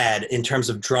bad in terms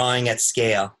of drawing at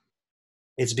scale.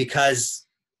 It's because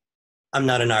I'm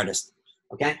not an artist,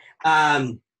 okay?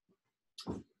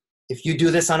 If you do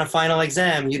this on a final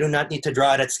exam, you do not need to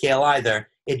draw it at scale either.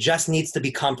 It just needs to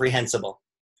be comprehensible,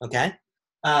 okay?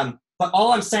 But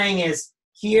all I'm saying is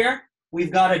here,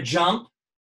 we've got a jump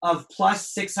of plus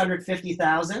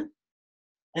 650,000,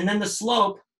 and then the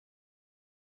slope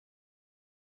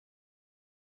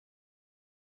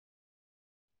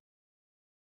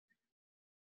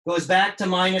goes back to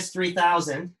minus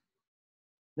 3,000.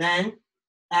 Then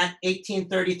at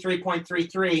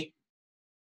 1833.33,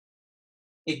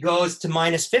 it goes to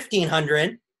minus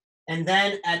 1,500. And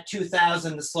then at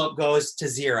 2,000, the slope goes to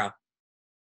 0.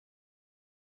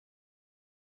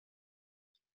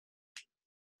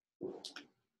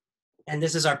 And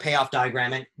this is our payoff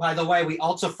diagram. And by the way, we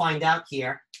also find out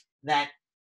here that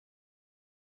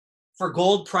for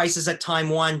gold prices at time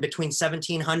 1 between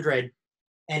 1,700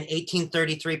 and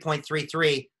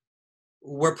 1833.33,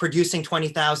 we're producing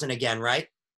 20,000 again, right?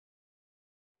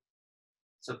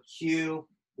 So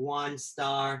Q1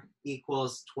 star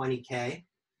equals 20K.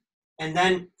 And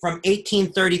then from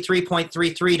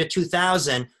 1833.33 to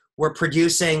 2000, we're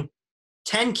producing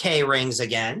 10K rings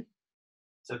again.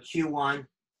 So Q1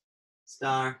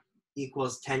 star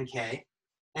equals 10K.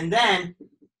 And then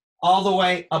all the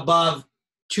way above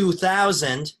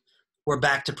 2000, we're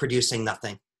back to producing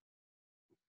nothing.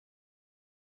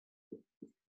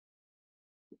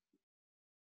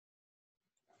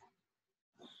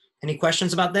 Any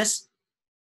questions about this?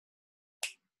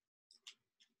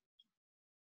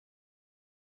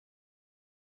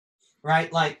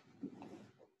 Right? Like,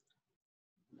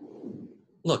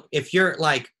 look, if you're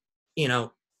like, you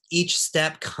know, each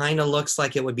step kind of looks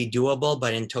like it would be doable,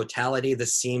 but in totality,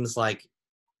 this seems like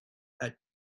a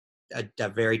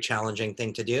very challenging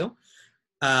thing to do.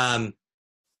 That's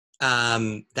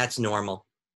normal.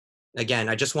 Again,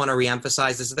 I just want to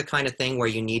reemphasize, this is the kind of thing where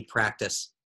you need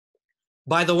practice.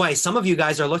 By the way, some of you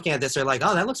guys are looking at this, they're like,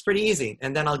 oh, that looks pretty easy.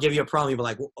 And then I'll give you a problem, you'll be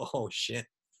like, oh, shit.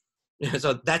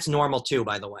 So that's normal too,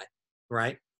 by the way,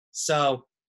 right? So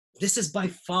this is by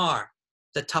far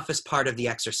the toughest part of the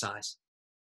exercise.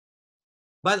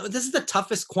 By the way, this is the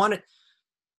toughest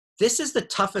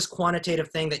quantitative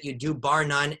thing that you do, bar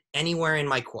none, anywhere in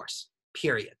my course,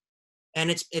 period. And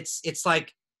it's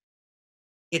like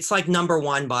number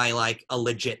one by like a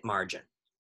legit margin.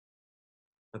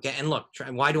 Okay, and look,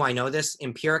 why do I know this?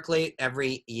 Empirically,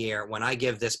 every year when I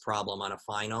give this problem on a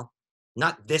final,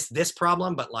 not this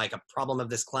problem, but like a problem of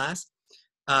this class,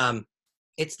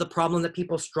 it's the problem that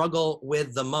people struggle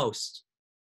with the most.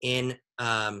 They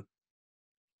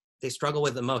struggle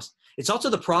with the most. It's also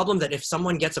the problem that if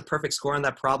someone gets a perfect score on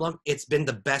that problem, it's been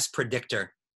the best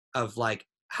predictor of like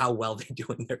how well they do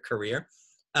in their career.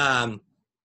 Because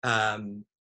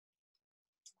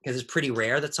it's pretty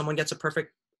rare that someone gets a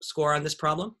perfect score on this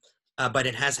problem, but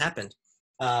it has happened.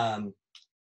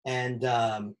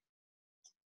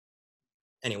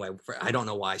 Anyway, I don't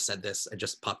know why I said this. It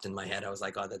just popped in my head. I was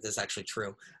like, oh, that is actually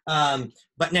true.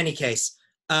 But in any case,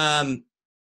 the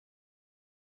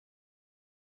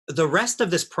rest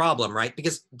of this problem, right?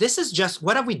 Because this is just,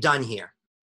 what have we done here?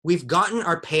 We've gotten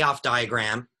our payoff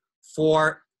diagram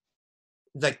for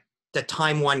the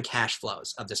time 1 cash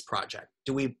flows of this project.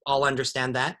 Do we all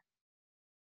understand that?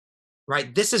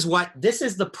 Right? This is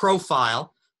the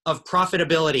profile of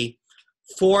profitability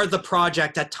for the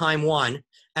project at time 1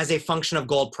 as a function of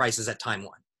gold prices at time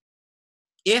 1.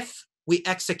 If we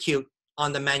execute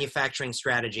on the manufacturing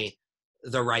strategy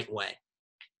the right way.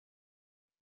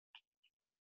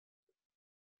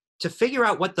 To figure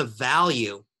out what the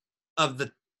value of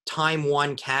the time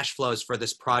one cash flows for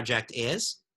this project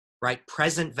is, right?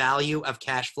 Present value of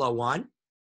cash flow one.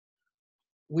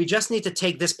 We just need to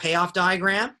take this payoff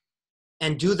diagram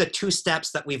and do the 2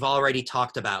 steps that we've already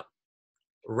talked about.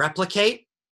 Replicate,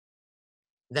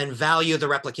 then value the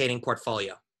replicating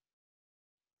portfolio.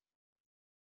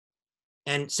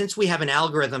 And since we have an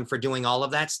algorithm for doing all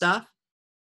of that stuff,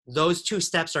 those 2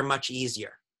 steps are much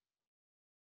easier.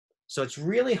 So it's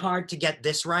really hard to get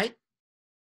this right.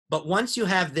 But once you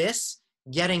have this,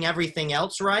 getting everything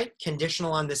else right,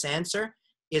 conditional on this answer,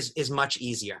 is much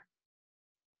easier.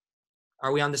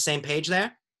 Are we on the same page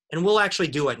there? And we'll actually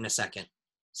do it in a second.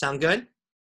 Sound good?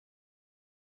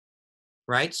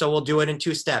 Right? So we'll do it in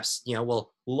 2 steps. You know,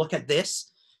 we'll look at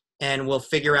this and we'll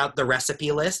figure out the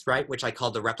recipe list, right? Which I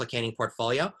call the replicating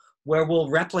portfolio, where we'll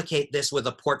replicate this with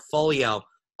a portfolio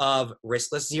of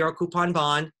riskless zero coupon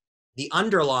bond. The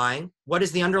underlying, what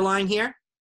is the underlying here?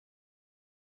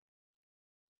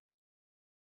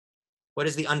 What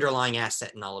is the underlying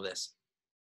asset in all of this?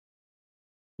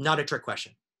 Not a trick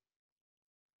question.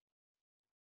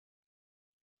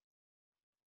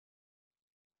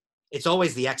 It's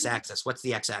always the x-axis. What's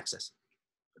the x-axis?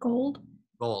 Gold.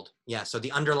 Gold. Yeah, so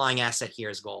the underlying asset here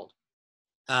is gold.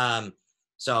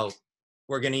 So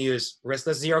we're going to use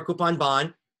riskless zero coupon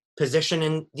bond, position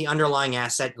in the underlying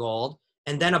asset gold,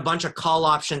 and then a bunch of call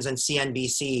options and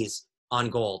CNBCs on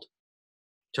gold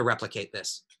to replicate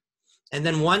this. And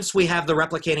then once we have the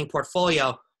replicating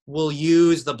portfolio, we'll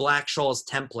use the Black-Scholes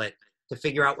template to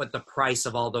figure out what the price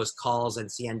of all those calls and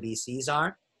CNBCs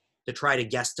are to try to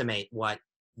guesstimate what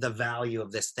the value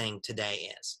of this thing today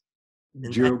is.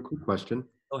 Jiro, quick question.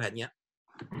 Go ahead, yeah.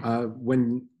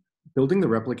 When building the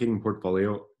replicating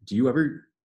portfolio, do you ever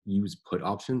use put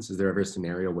options? Is there ever a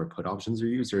scenario where put options are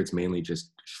used, or it's mainly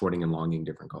just shorting and longing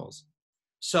different calls?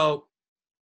 So,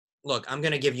 look, I'm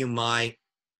going to give you my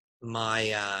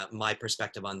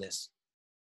perspective on this.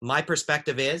 My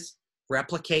perspective is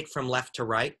replicate from left to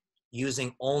right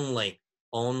using only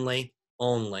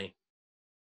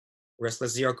riskless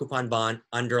zero coupon bond,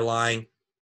 underlying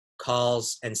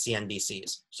calls, and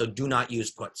CNBCs. So do not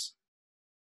use puts.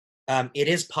 It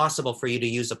is possible for you to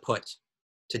use a put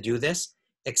to do this,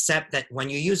 except that when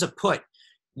you use a put,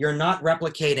 you're not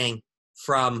replicating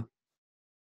from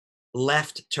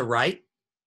left to right.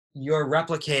 You're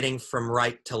replicating from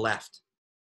right to left,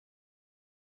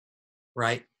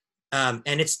 right? And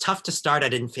it's tough to start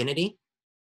at infinity,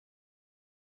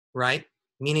 right?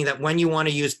 Meaning that when you want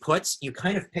to use puts, you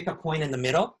kind of pick a point in the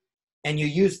middle and you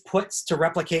use puts to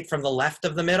replicate from the left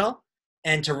of the middle,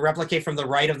 and to replicate from the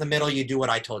right of the middle, you do what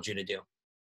I told you to do.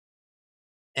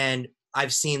 And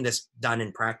I've seen this done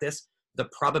in practice. The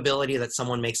probability that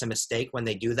someone makes a mistake when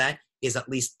they do that is at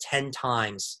least 10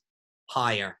 times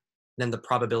higher than the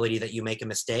probability that you make a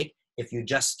mistake if you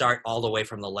just start all the way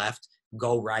from the left,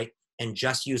 go right, and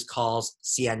just use calls,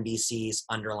 CNBCs,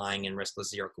 underlying, and riskless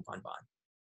zero coupon bond.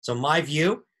 So my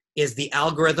view is the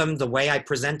algorithm, the way I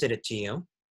presented it to you,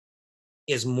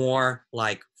 is more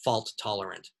like fault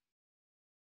tolerant.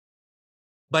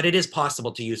 But it is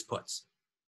possible to use puts.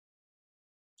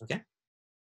 Okay?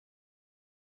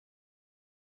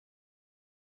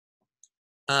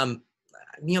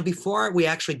 Before we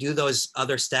actually do those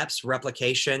other steps,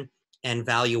 replication and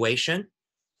valuation,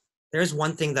 there's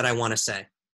one thing that I want to say.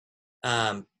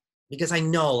 Because I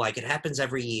know, like, it happens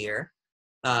every year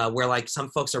where, like, some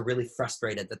folks are really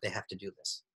frustrated that they have to do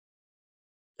this.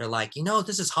 They're like,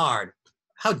 this is hard.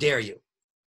 How dare you?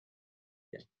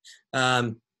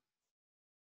 Okay.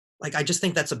 Like, I just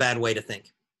think that's a bad way to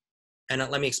think. And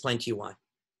let me explain to you why.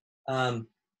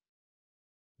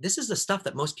 This is the stuff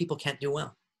that most people can't do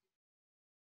well.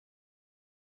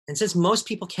 And since most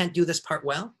people can't do this part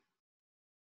well,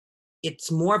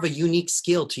 it's more of a unique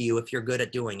skill to you if you're good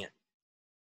at doing it.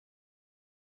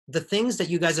 The things that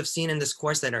you guys have seen in this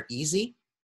course that are easy,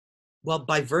 well,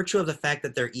 by virtue of the fact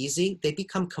that they're easy, they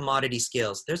become commodity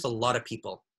skills. There's a lot of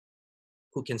people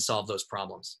who can solve those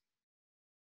problems.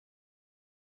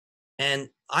 And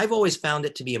I've always found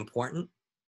it to be important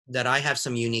that I have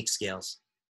some unique skills.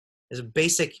 There's a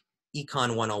basic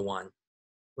Econ 101,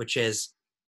 which is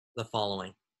the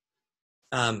following.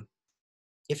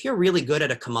 If you're really good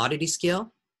at a commodity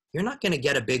skill, you're not going to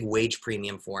get a big wage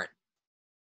premium for it,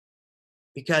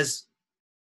 because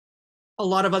a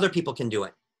lot of other people can do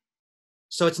it.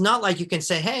 So it's not like you can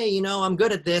say, hey, I'm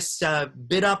good at this,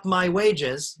 bid up my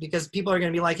wages, because people are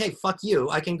going to be like, hey, fuck you,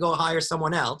 I can go hire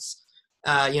someone else.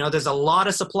 There's a lot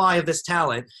of supply of this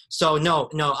talent. So no,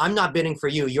 I'm not bidding for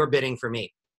you, you're bidding for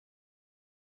me.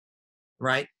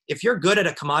 Right? If you're good at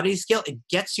a commodity skill, it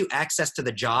gets you access to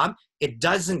the job. It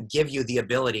doesn't give you the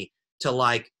ability to,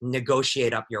 like,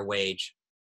 negotiate up your wage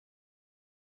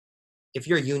if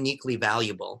you're uniquely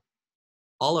valuable,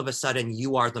 all of a sudden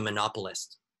you are the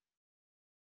monopolist.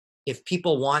 If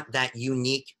people want that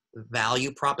unique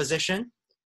value proposition,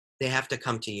 they have to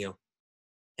come to you.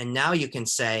 And now you can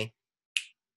say,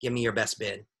 give me your best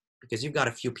bid, because you've got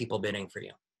a few people bidding for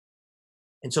you.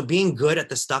 And so being good at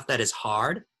the stuff that is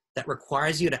hard, that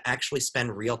requires you to actually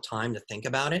spend real time to think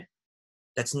about it,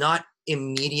 that's not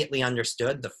immediately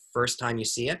understood the first time you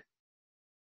see it.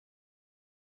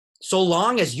 So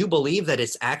long as you believe that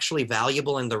it's actually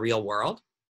valuable in the real world,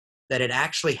 that it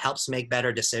actually helps make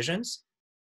better decisions,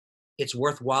 it's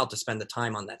worthwhile to spend the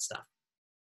time on that stuff,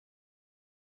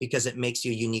 because it makes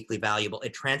you uniquely valuable.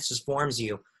 It transforms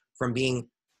you from being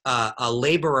a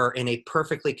laborer in a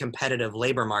perfectly competitive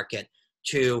labor market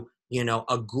to, you know,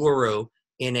 a guru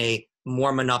in a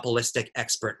more monopolistic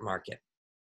expert market.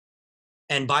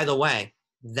 And by the way,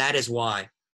 that is why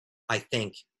I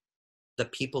think the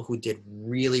people who did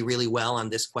really, really well on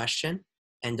this question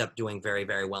end up doing very,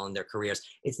 very well in their careers.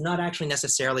 It's not actually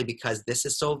necessarily because this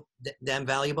is so damn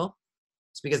valuable.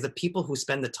 It's because the people who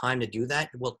spend the time to do that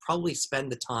will probably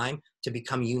spend the time to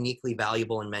become uniquely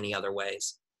valuable in many other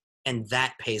ways. And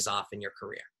that pays off in your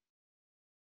career.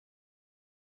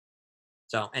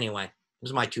 So anyway,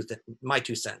 this is my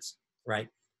 2 cents, right?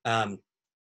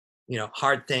 You know,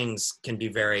 hard things can be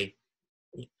very,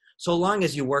 so long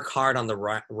as you work hard on the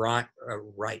right,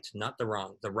 not the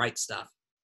wrong, the right stuff,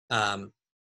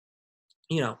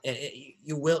 you know,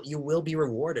 you will be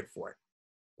rewarded for it,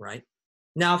 right?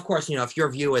 Now, of course, you know, if your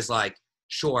view is like,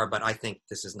 sure, but I think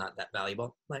this is not that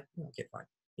valuable, like, okay, fine,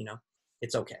 you know,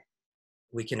 it's okay.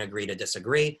 We can agree to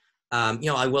disagree. You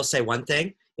know, I will say one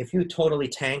thing. If you totally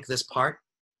tank this part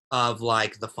of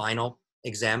like the final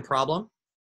exam problem,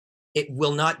 it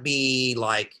will not be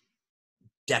like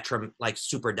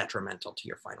super detrimental to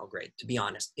your final grade, to be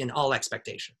honest, in all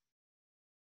expectation.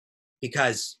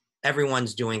 Because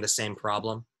everyone's doing the same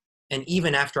problem. And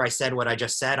even after I said what I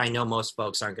just said, I know most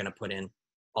folks aren't going to put in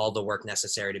all the work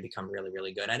necessary to become really,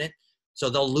 really good at it. So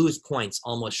they'll lose points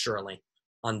almost surely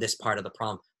on this part of the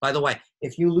problem. By the way,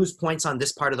 if you lose points on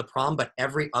this part of the problem, but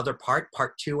every other part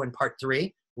 2 and part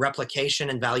 3, replication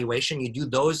and valuation, you do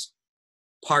those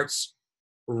parts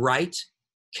right,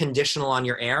 conditional on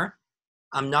your error,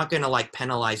 I'm not going to like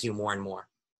penalize you more and more.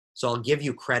 So I'll give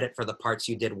you credit for the parts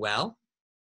you did well,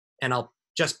 and I'll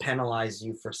just penalize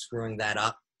you for screwing that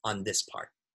up on this part.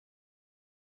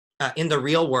 In the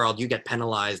real world, you get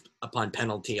penalized upon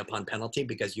penalty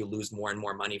because you lose more and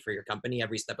more money for your company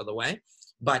every step of the way.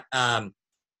 But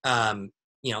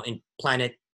you know, in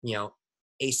Planet, you know,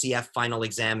 ACF final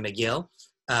exam McGill,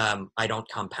 I don't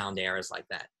compound errors like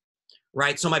that,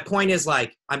 right? So my point is,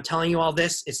 like, I'm telling you all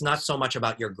this, it's not so much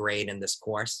about your grade in this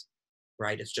course,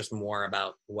 right? It's just more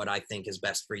about what I think is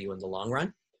best for you in the long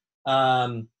run.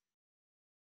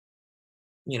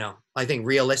 You know, I think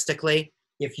realistically,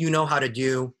 if you know how to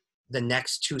do the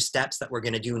next 2 steps that we're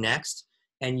going to do next,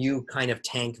 and you kind of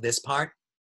tank this part,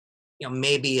 you know,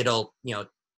 maybe it'll, you know,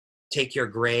 take your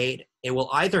grade. It will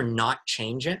either not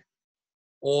change it,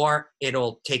 or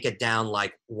it'll take it down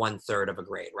like 1/3 of a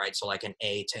grade, right? So like an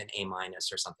A to an A-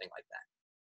 or something like that.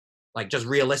 Like, just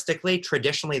realistically,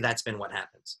 traditionally, that's been what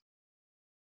happens.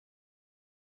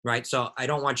 Right? So I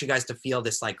don't want you guys to feel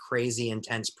this like crazy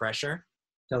intense pressure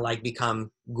to like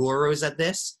become gurus at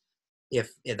this.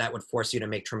 If that would force you to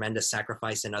make tremendous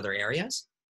sacrifice in other areas,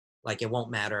 like, it won't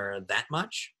matter that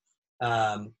much.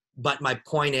 But my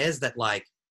point is that, like,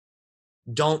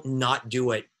 don't not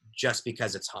do it just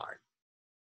because it's hard.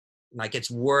 Like,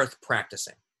 it's worth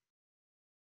practicing.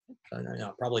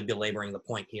 I'm probably belaboring the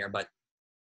point here, but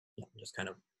you know, just kind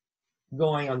of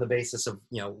going on the basis of,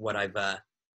 you know, what I've,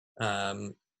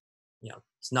 you know,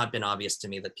 it's not been obvious to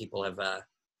me that people have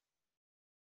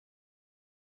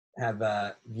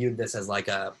viewed this as like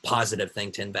a positive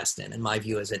thing to invest in. And my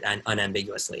view is it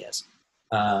unambiguously is.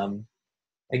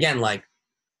 Again, like,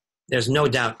 there's no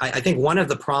doubt. I think one of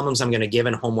the problems I'm going to give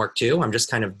in homework 2, I'm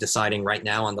just kind of deciding right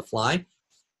now on the fly,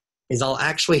 is I'll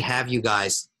actually have you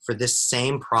guys, for this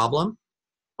same problem,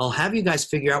 I'll have you guys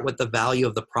figure out what the value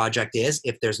of the project is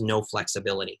if there's no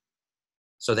flexibility.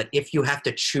 So that if you have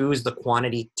to choose the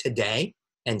quantity today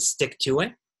and stick to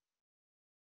it,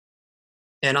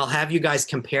 and I'll have you guys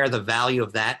compare the value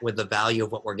of that with the value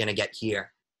of what we're going to get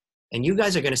here. And you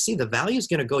guys are going to see the value is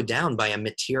going to go down by a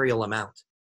material amount.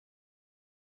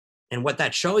 And what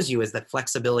that shows you is that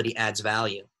flexibility adds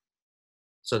value.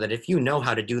 So that if you know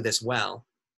how to do this well,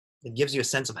 it gives you a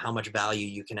sense of how much value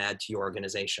you can add to your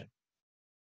organization.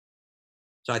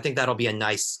 So I think that'll be a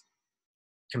nice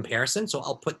comparison. So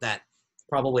I'll put that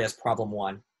probably as problem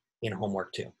 1 in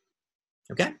homework 2.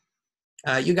 Okay?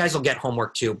 You guys will get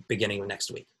homework 2 beginning of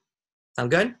next week.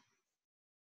 Sound good?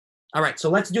 All right, so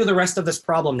let's do the rest of this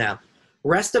problem now.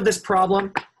 Rest of this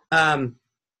problem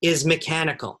is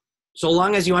mechanical. So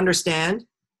long as you understand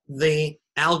the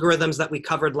algorithms that we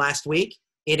covered last week,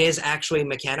 it is actually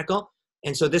mechanical.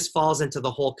 And so this falls into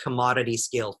the whole commodity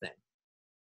scale thing.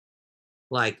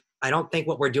 Like, I don't think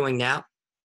what we're doing now,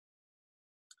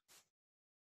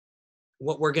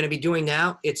 what we're going to be doing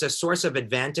now, it's a source of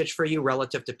advantage for you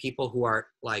relative to people who are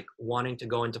like wanting to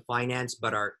go into finance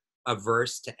but are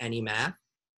averse to any math.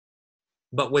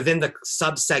 But within the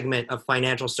subsegment of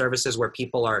financial services where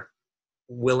people are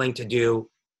willing to do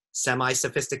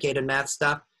semi-sophisticated math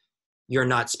stuff, you're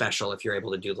not special if you're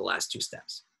able to do the last two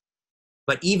steps.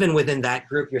 But even within that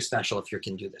group, you're special if you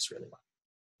can do this really well.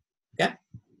 Okay?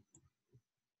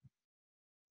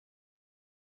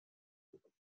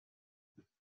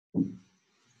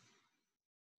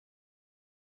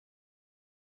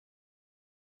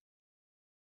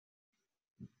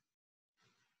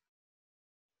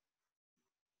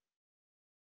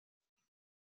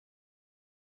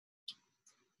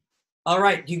 All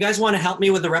right, do you guys want to help me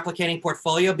with the replicating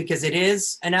portfolio? Because it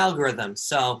is an algorithm.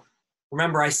 So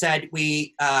remember I said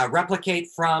we replicate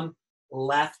from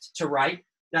left to right.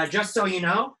 Now, just so you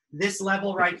know, this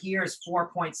level right here is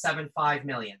 4.75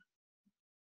 million.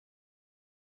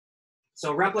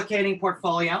 So replicating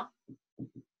portfolio.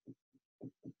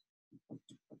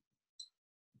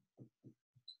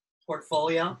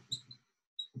 Portfolio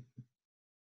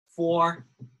for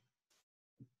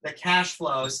the cash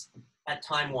flows at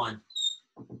time one.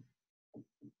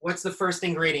 What's the first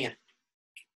ingredient?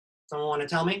 Someone want to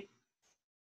tell me?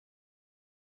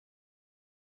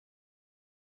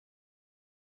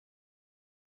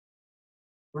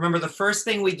 Remember, the first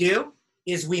thing we do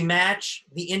is we match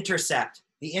the intercept.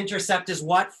 The intercept is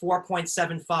what?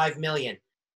 4.75 million.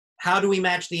 How do we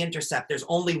match the intercept? There's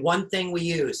only one thing we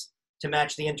use to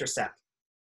match the intercept.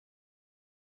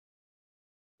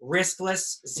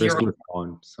 Riskless zero. Riskless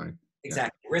bond, sorry.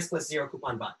 Exactly. Yeah. Riskless zero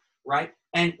coupon bond, right?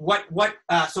 And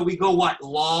so we go what?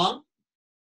 Long.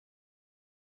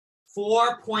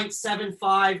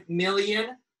 4.75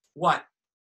 million. What?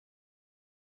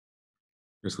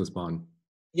 Riskless bond.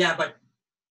 Yeah, but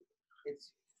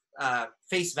it's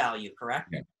face value, correct?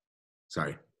 Yeah.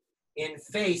 Sorry. In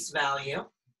face value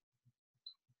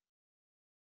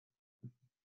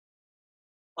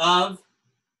of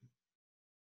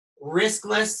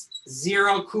riskless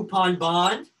zero coupon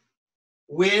bond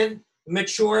with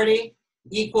maturity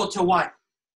equal to what?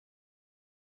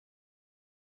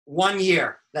 1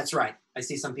 year. That's right. I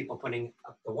see some people putting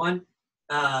up the one.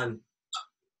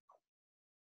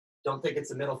 Don't think it's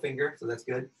a middle finger, so that's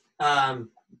good. Yeah,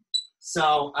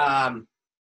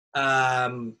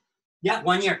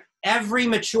 1 year. Every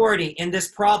maturity in this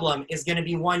problem is going to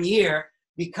be 1 year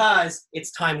because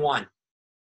it's time one.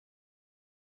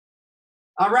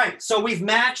 All right, so we've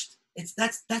matched.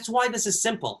 That's why this is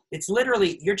simple. It's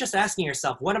literally, you're just asking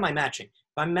yourself, what am I matching?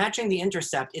 If I'm matching the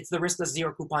intercept, it's the riskless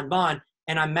zero coupon bond,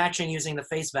 and I'm matching using the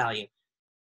face value.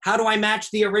 How do I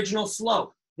match the original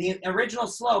slope? The original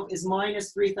slope is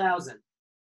minus 3,000.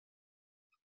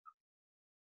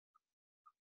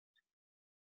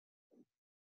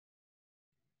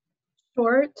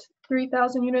 Short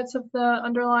 3,000 units of the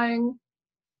underlying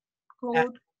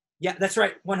gold. Yeah, that's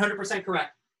right. 100%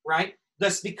 correct, right?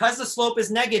 Because the slope is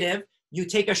negative, you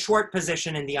take a short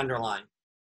position in the underlying.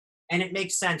 And it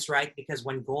makes sense, right? Because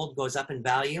when gold goes up in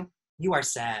value, you are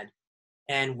sad.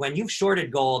 And when you've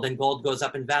shorted gold and gold goes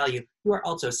up in value, you are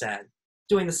also sad.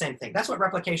 Doing the same thing. That's what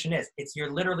replication is. It's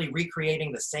you're literally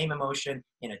recreating the same emotion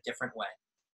in a different way.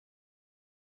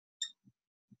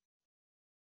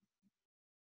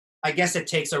 I guess it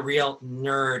takes a real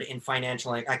nerd in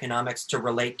financial economics to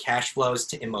relate cash flows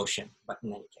to emotion, but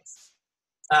in any case.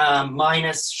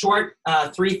 Minus short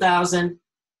 3,000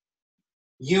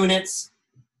 units.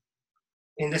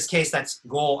 In this case, that's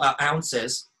gold,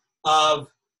 ounces of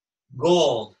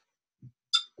gold,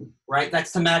 right?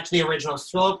 That's to match the original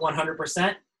slope,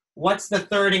 100%. What's the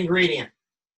third ingredient?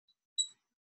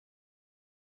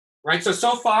 Right,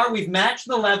 so far we've matched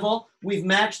the level, we've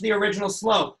matched the original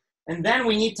slope, and then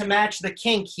we need to match the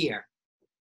kink here.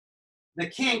 The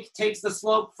kink takes the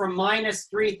slope from minus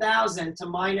 3,000 to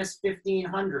minus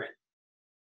 1,500.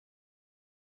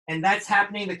 And that's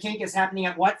happening, the kink is happening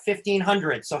at what?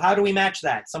 1,500. So how do we match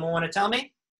that? Someone want to tell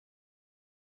me?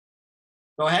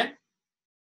 Go ahead.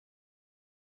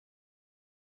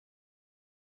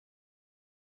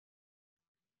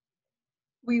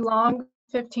 We long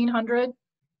 1,500.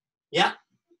 Yeah.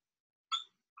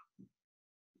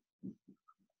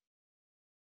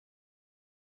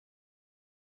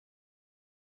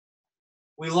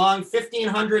 We long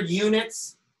 1,500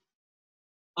 units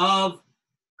of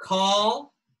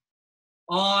call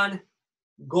on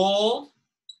gold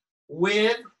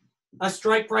with a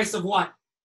strike price of what?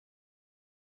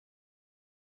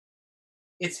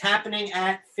 It's happening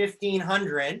at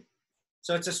 1500.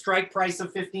 So it's a strike price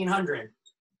of 1500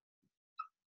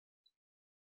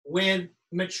 with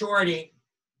maturity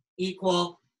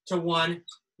equal to 1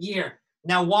 year.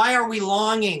 Now, why are we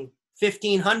longing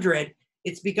 1500?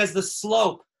 It's because the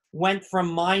slope went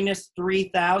from minus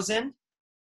 3000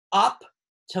 up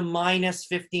to minus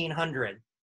 1500.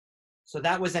 So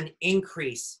that was an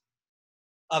increase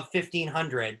of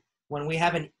 1500. When we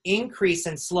have an increase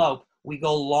in slope, we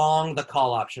go long the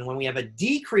call option. When we have a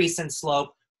decrease in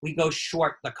slope, we go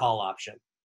short the call option.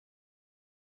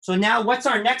 So now what's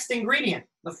our next ingredient?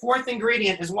 The fourth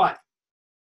ingredient is what?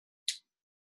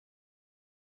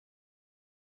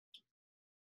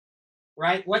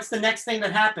 Right? What's the next thing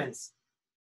that happens?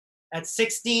 At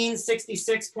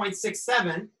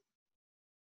 1666.67,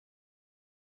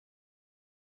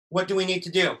 what do we need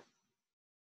to do?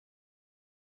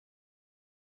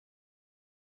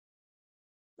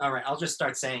 All right, I'll just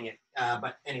start saying it.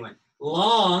 But anyway,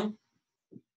 long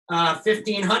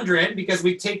 1500, because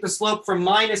we take the slope from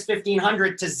minus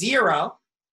 1500 to 0,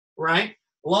 right?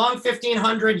 Long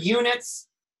 1500 units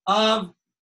of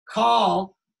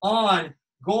call on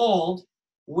gold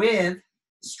with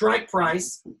strike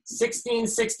price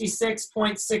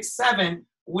 1666.67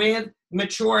 with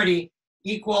maturity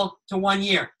equal to 1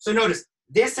 year. So notice,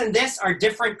 this and this are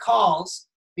different calls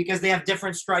because they have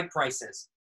different strike prices.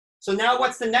 So now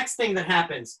what's the next thing that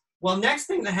happens? Well, next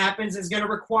thing that happens is going to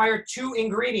require 2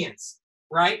 ingredients,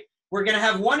 right? We're going to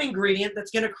have one ingredient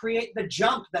that's going to create the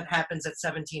jump that happens at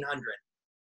 1700.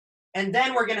 And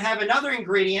then we're going to have another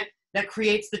ingredient that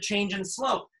creates the change in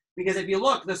slope. Because if you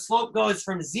look, the slope goes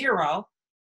from 0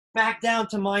 back down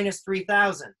to minus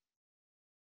 3000.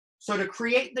 So to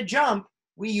create the jump,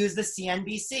 we use the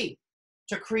CNBC.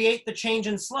 To create the change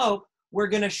in slope, we're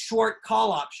going to short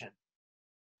call option,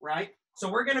 right? So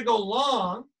we're going to go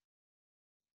long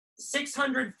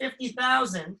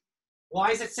 650,000.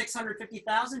 Why is it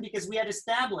 650,000? Because we had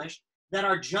established that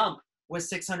our jump was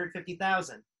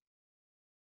 650,000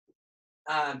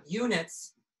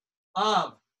 units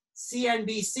of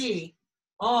CNBC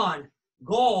on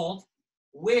gold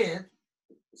with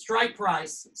strike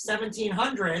price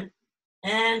 1700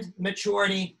 and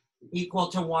maturity equal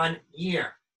to 1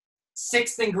 year.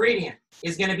 Sixth ingredient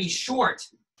is going to be short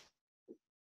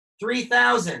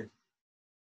 3,000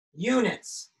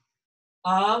 units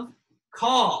of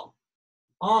call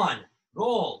on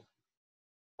gold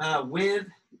with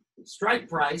strike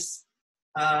price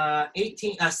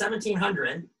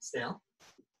 1700 still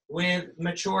with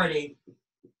maturity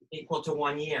equal to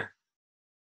 1 year.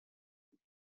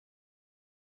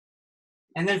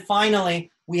 And then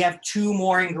finally, we have 2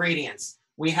 more ingredients.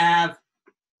 We have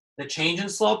the change in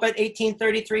slope at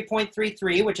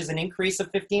 1833.33, which is an increase of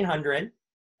 1500,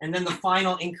 and then the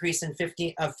final increase in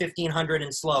 1500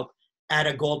 in slope at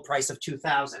a gold price of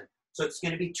 2000. So it's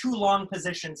going to be 2 long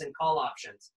positions in call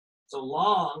options. So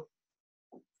long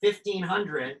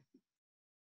 1500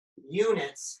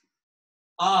 units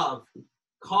of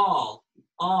call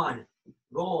on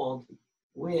gold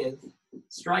with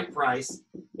strike price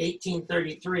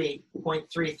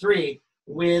 1833.33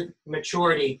 with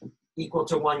maturity equal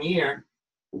to 1 year.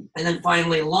 And then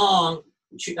finally long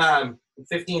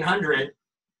 1500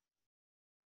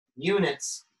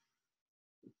 units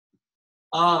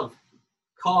of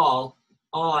call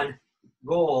on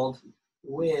gold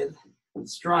with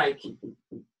strike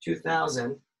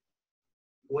 2000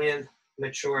 with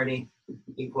maturity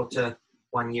equal to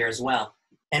 1 year as well.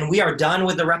 And we are done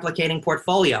with the replicating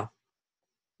portfolio.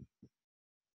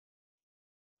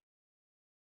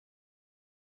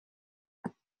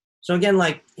 So again,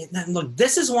 like, look,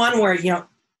 this is one where, you know,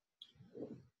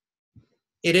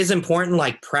 it is important,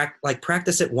 like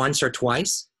practice it once or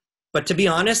twice. But to be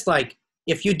honest, like,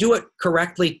 if you do it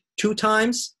correctly 2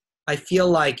 times, I feel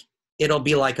like it'll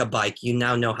be like a bike. You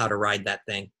now know how to ride that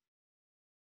thing.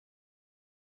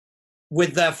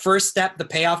 With the first step, the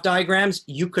payoff diagrams,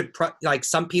 you could, like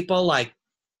some people, like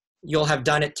you'll have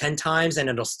done it 10 times and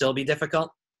it'll still be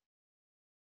difficult,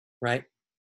 right?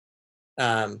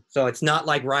 So it's not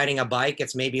like riding a bike.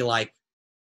 It's maybe like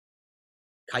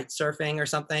kite surfing or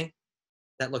something.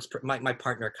 That looks, my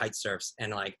partner kite surfs,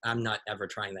 and like, I'm not ever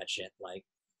trying that shit. Like,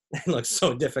 it looks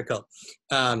so difficult.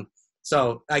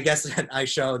 So I guess I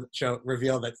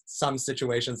reveal that some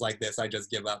situations like this, I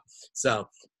just give up. So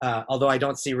although I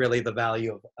don't see really the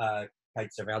value of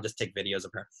kite surfing, I'll just take videos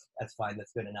of her. That's fine.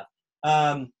 That's good enough.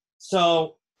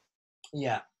 So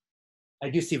yeah,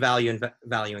 I do see value in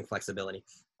flexibility.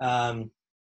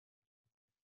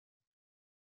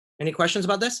 Any questions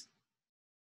about this?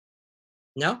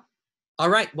 No? All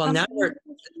right. Well, now we're,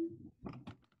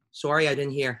 sorry, I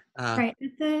didn't hear. Right.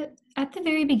 At the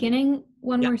very beginning,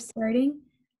 when Yep. we're starting,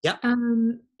 Yep.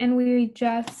 and we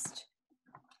just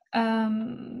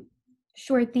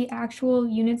short the actual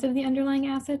units of the underlying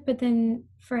asset, but then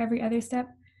for every other step,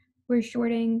 we're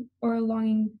shorting or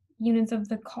longing units of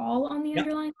the call on the Yep.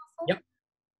 underlying asset. Yep.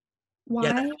 Why?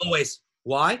 Yeah, that's always.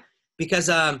 Why?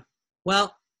 Because,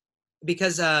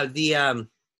 because the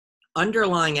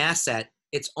underlying asset,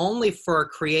 it's only for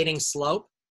creating slope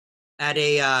at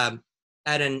a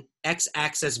at an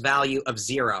x-axis value of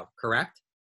 0, correct?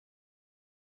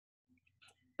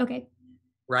 Okay.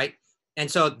 Right? And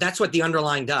so that's what the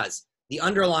underlying does. The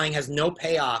underlying has no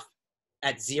payoff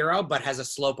at 0, but has a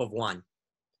slope of 1.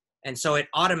 And so it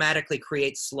automatically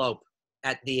creates slope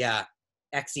at the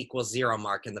x equals 0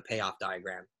 mark in the payoff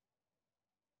diagram.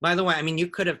 By the way, I mean, you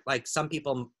could have, like, some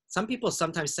people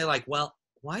sometimes say, like, well,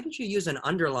 why did you use an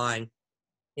underlying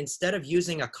instead of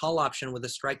using a call option with a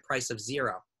strike price of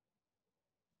 0?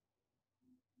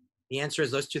 The answer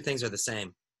is those two things are the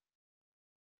same.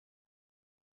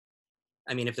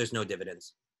 I mean, if there's no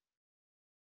dividends.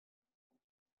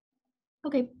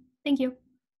 Okay. Thank you.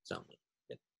 So,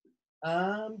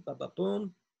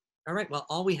 boom. All right, well,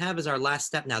 all we have is our last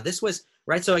step now. This was,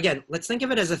 right, so again, let's think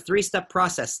of it as a 3-step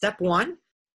process. Step 1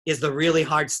 is the really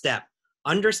hard step.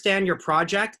 Understand your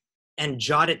project and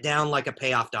jot it down like a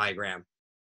payoff diagram.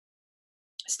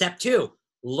 Step 2,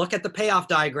 look at the payoff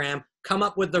diagram, come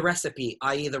up with the recipe,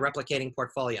 i.e. the replicating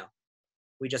portfolio.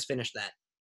 We just finished that.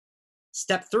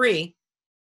 Step 3,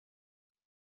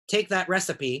 take that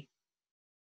recipe,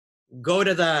 go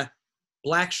to the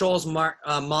Black-Scholes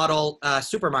model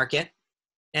supermarket,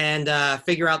 and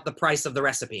figure out the price of the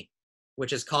recipe,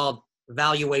 which is called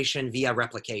valuation via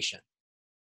replication.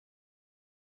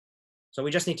 So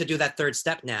we just need to do that 3rd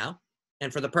step now.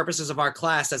 And for the purposes of our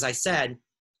class, as I said,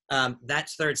 that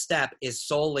 3rd step is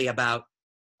solely about,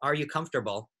 are you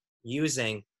comfortable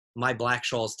using my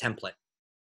Black-Scholes template?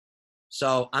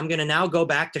 So I'm going to now go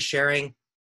back to sharing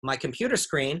my computer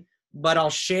screen, but I'll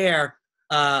share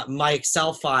my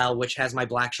Excel file, which has my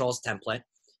Black-Scholes template.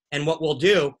 And what we'll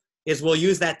do is we'll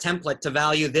use that template to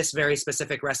value this very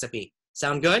specific recipe.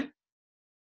 Sound good?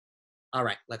 All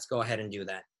right, let's go ahead and do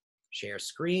that. Share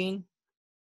screen.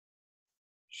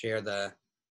 Share the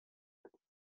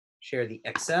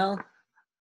Excel.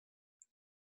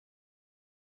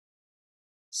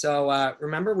 So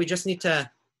remember, we just need to,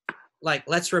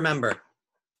 let's remember,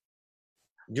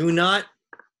 do not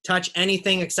touch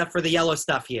anything except for the yellow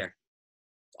stuff here.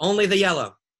 Only the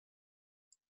yellow.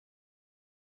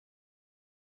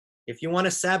 If you want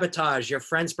to sabotage your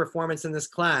friend's performance in this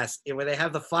class, where they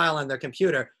have the file on their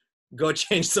computer, go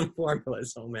change some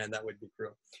formulas. Oh man, that would be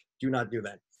cruel. Do not do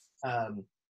that.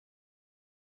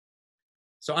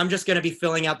 So I'm just going to be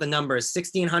filling out the numbers.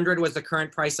 1,600 was the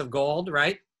current price of gold,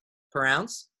 right? Per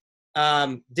ounce.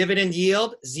 Dividend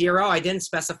yield, 0. I didn't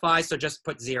specify, so just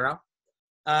put 0.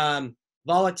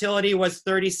 Volatility was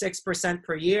 36%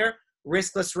 per year.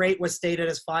 Riskless rate was stated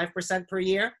as 5% per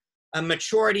year.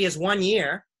 Maturity is 1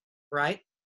 year, right?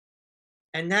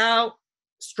 And now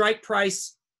strike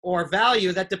price or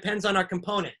value, that depends on our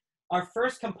component. Our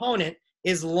first component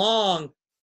is long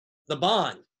the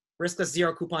bond, riskless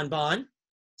 0 coupon bond.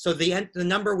 So the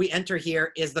number we enter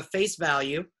here is the face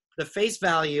value. The face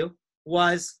value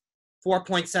was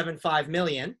 4.75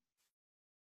 million.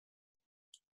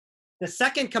 The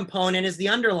second component is the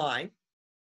underlying.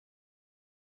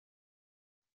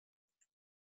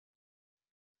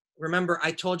 Remember,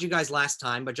 I told you guys last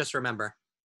time, but just remember,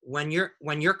 when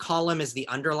your column is the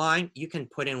underlying, you can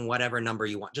put in whatever number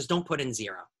you want. Just don't put in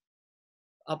 0.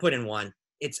 I'll put in 1.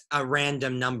 It's a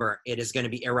random number. It is going to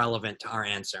be irrelevant to our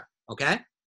answer. Okay?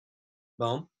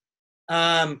 Boom.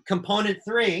 Component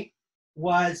 3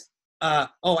 was,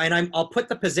 I'll put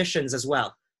the positions as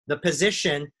well. The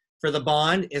position for the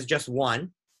bond is just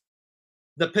 1.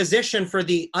 The position for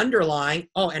the underlying,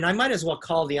 and I might as well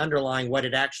call the underlying what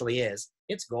it actually is.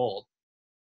 It's gold.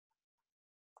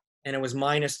 And it was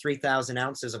minus 3,000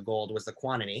 ounces of gold was the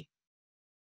quantity.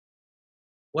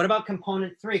 What about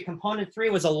component 3? Component 3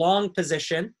 was a long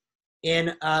position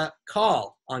in a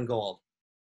call on gold.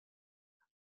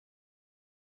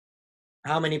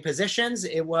 How many positions?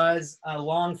 It was a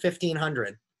long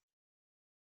 1,500.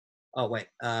 Oh, wait.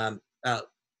 Sorry,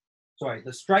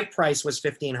 the strike price was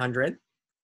 1,500.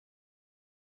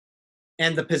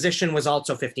 And the position was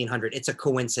also 1,500. It's a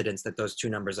coincidence that those two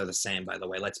numbers are the same, by the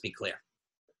way. Let's be clear.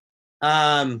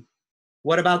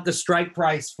 What about the strike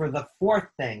price for the fourth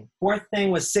thing? Fourth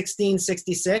thing was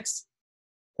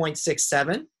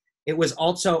 1666.67. It was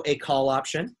also a call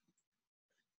option.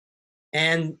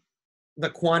 And the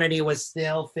quantity was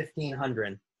still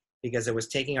 1,500 because it was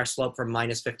taking our slope from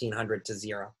minus 1,500 to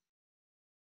 0.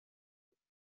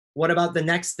 What about the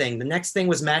next thing? The next thing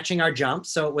was matching our jump.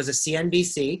 So it was a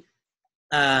CNBC.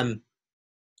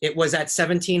 It was at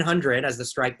 1,700 as the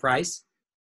strike price.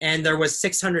 And there was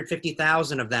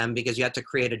 650,000 of them because you had to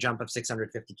create a jump of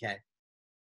 650K.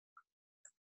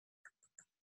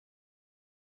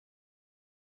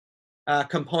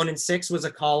 Component 6 was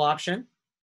a call option,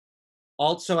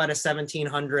 also at a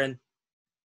 1,700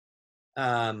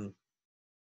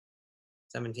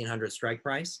 strike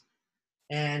price.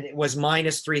 And it was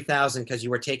minus 3,000 because you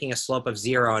were taking a slope of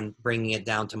 0 and bringing it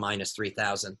down to minus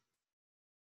 3,000.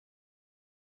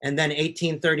 And then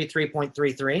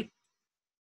 1833.33.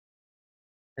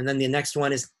 And then the next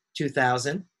one is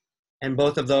 2,000. And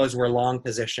both of those were long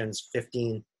positions,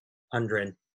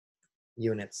 1,500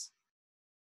 units.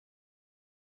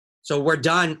 So we're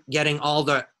done getting all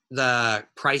the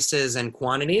prices and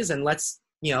quantities, and let's,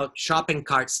 shopping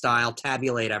cart style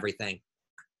tabulate everything,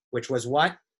 which was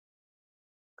what?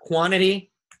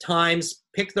 Quantity times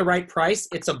pick the right price.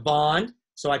 It's a bond,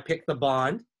 so I pick the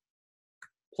bond,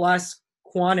 plus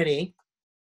quantity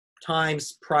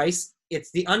times price.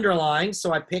 It's the underlying,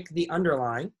 so I pick the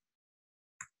underlying,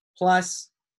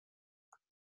 plus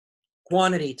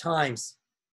quantity times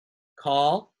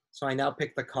call, so I now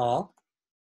pick the call,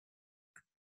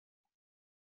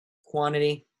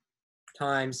 quantity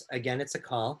times, again, it's a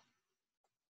call,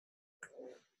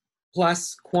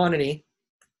 plus quantity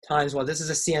times, well, this is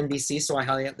a CNBC, so I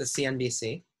highlight the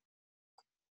CNBC,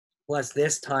 plus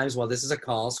this times, well, this is a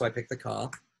call, so I pick the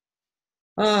call,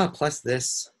 plus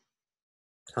this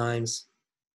times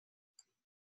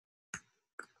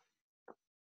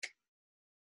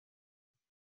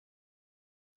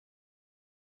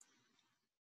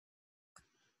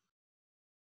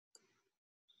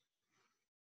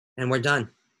and we're done.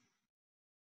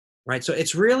 Right? So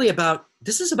it's really about,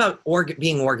 this is about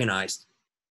being organized,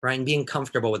 right? And being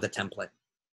comfortable with the template.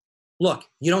 Look,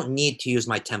 you don't need to use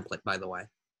my template, by the way.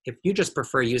 If you just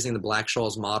prefer using the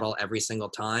Black-Scholes model every single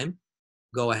time,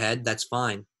 go ahead, that's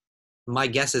fine. My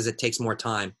guess is it takes more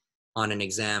time on an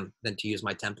exam than to use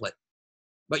my template.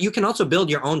 But you can also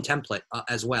build your own template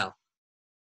as well.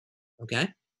 Okay?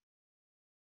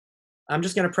 I'm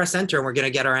just going to press enter and we're going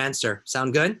to get our answer.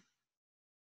 Sound good?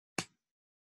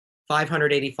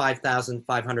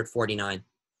 585,549.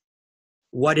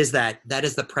 What is that? That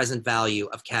is the present value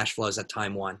of cash flows at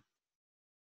time 1.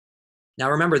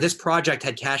 Now remember, this project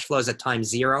had cash flows at time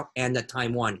 0 and at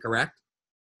time 1, correct?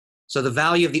 So the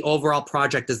value of the overall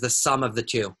project is the sum of the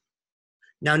two.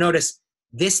 Now notice,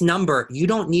 this number, you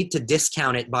don't need to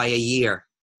discount it by a year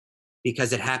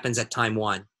because it happens at time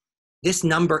 1. This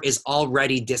number is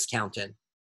already discounted.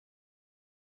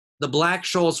 The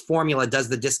Black-Scholes formula does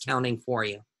the discounting for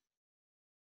you.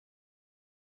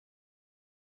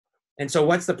 And so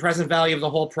what's the present value of the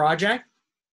whole project?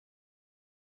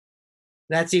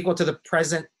 That's equal to the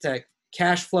present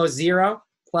cash flow 0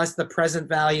 plus the present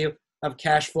value of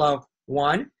cash flow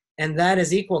 1. And that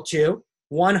is equal to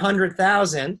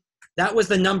 100,000. That was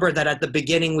the number that at the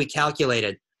beginning we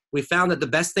calculated. We found that the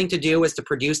best thing to do is to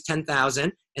produce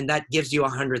 10,000, and that gives you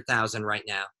 100,000 right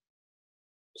now.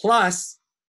 Plus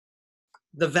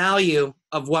the value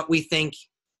of what we think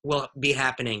will be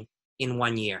happening in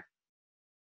 1 year.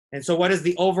 And so what is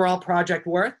the overall project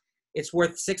worth? It's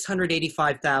worth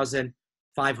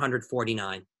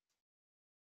 685,549.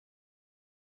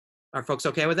 Are folks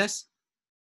okay with this?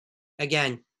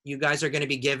 Again, you guys are going to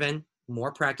be given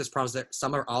more practice problems. That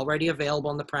some are already available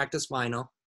in the practice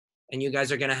final, and you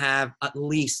guys are going to have at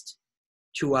least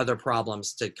 2 other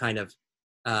problems to kind of,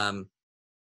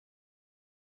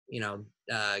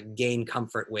 gain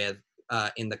comfort with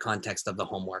in the context of the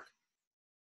homework.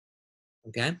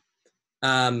 Okay.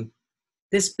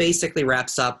 This basically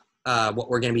wraps up what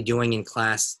we're going to be doing in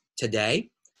class today.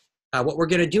 What we're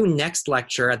going to do next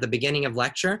lecture, at the beginning of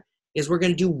lecture, is we're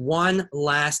going to do one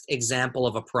last example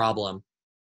of a problem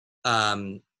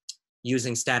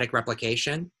using static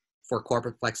replication for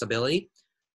corporate flexibility.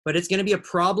 But it's going to be a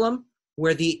problem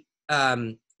where the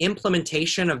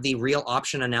implementation of the real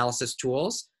option analysis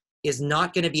tools is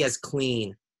not going to be as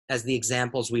clean as the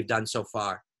examples we've done so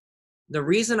far. The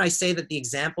reason I say that the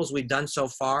examples we've done so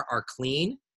far are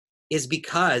clean is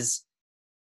because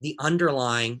the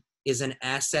underlying is an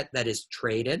asset that is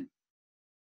traded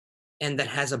and that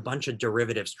has a bunch of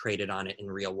derivatives traded on it in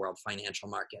real world financial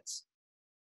markets.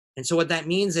 And so what that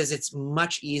means is it's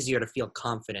much easier to feel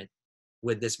confident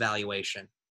with this valuation.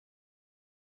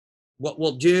 What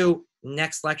we'll do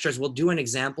next lecture is we'll do an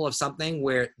example of something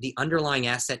where the underlying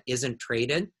asset isn't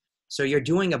traded. So you're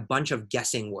doing a bunch of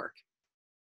guessing work.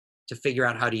 to figure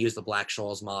out how to use the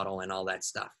Black-Scholes model and all that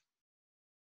stuff.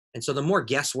 And so the more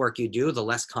guesswork you do, the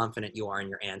less confident you are in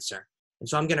your answer. And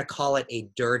so I'm going to call it a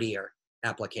dirtier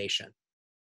application,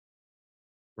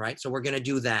 right? So we're going to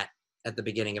do that at the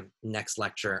beginning of next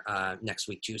lecture, next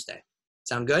week, Tuesday.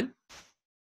 Sound good?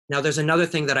 Now there's another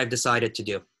thing that I've decided to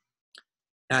do.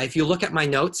 If you look at my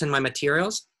notes and my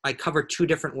materials, I cover 2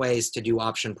 different ways to do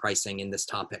option pricing in this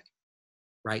topic,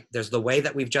 right? There's the way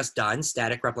that we've just done,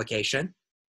 static replication,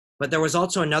 but there was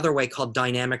also another way called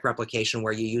dynamic replication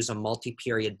where you use a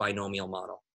multi-period binomial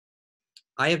model.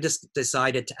 I have just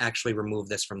decided to actually remove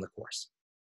this from the course.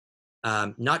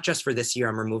 Not just for this year,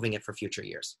 I'm removing it for future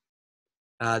years.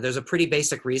 There's a pretty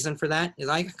basic reason for that, is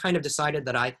I kind of decided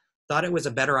that I thought it was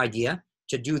a better idea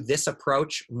to do this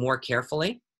approach more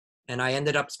carefully. And I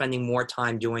ended up spending more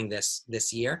time doing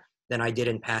this year than I did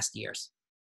in past years.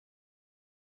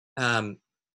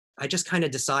 I just kind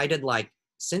of decided, like,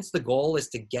 since the goal is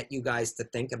to get you guys to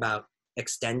think about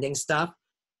extending stuff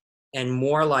and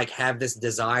more like have this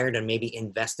desire to maybe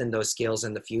invest in those skills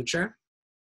in the future,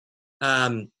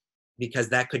 because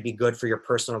that could be good for your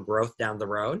personal growth down the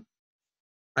road,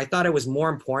 I thought it was more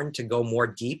important to go more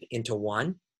deep into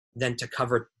one than to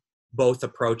cover both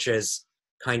approaches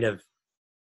kind of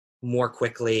more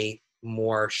quickly,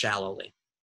 more shallowly.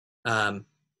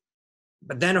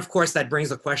 But then, of course, that brings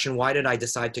the question, why did I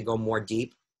decide to go more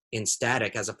deep in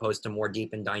static as opposed to more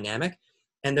deep in dynamic?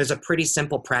 And there's a pretty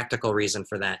simple practical reason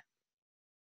for that.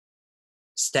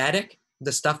 Static,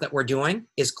 the stuff that we're doing,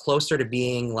 is closer to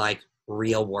being like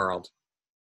real world.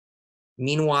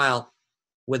 Meanwhile,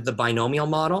 with the binomial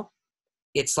model,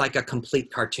 it's like a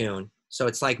complete cartoon. So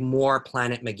it's like more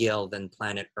Planet McGill than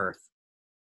Planet Earth.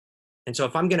 And so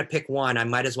if I'm going to pick one, I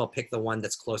might as well pick the one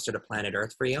that's closer to Planet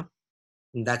Earth for you.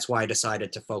 And that's why I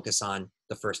decided to focus on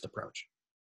the first approach.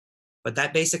 But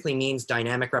that basically means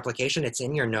dynamic replication. It's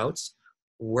in your notes.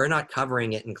 We're not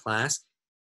covering it in class.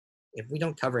 If we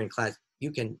don't cover it in class,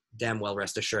 you can damn well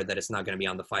rest assured that it's not going to be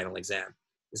on the final exam.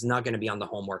 It's not going to be on the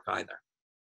homework either.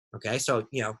 Okay, so,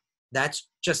 you know, that's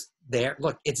just there.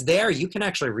 Look, it's there. You can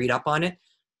actually read up on it.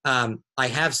 I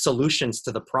have solutions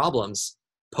to the problems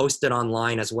posted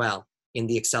online as well in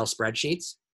the Excel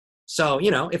spreadsheets. So,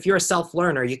 you know, if you're a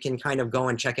self-learner, you can kind of go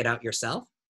and check it out yourself.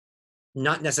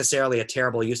 Not necessarily a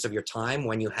terrible use of your time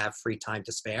when you have free time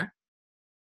to spare,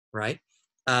 right?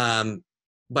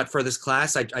 But for this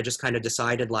class, I just kind of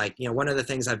decided, like, you know, one of the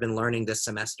things I've been learning this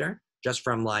semester, just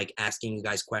from like asking you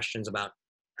guys questions about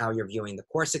how you're viewing the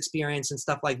course experience and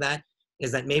stuff like that,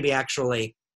 is that maybe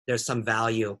actually there's some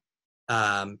value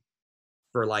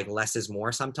for like less is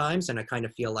more sometimes. And I kind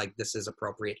of feel like this is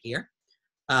appropriate here.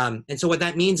 And so what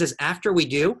that means is after we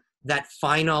do that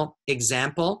final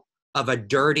example of a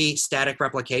dirty static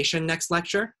replication next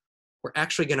lecture, we're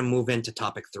actually going to move into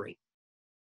topic 3.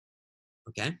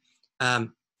 Okay.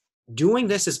 Doing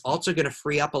this is also going to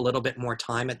free up a little bit more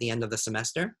time at the end of the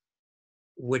semester,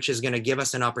 which is going to give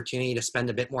us an opportunity to spend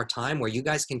a bit more time where you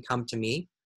guys can come to me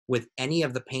with any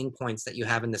of the pain points that you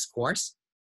have in this course,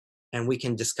 and we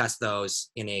can discuss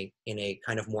those in a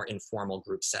kind of more informal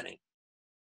group setting.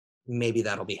 Maybe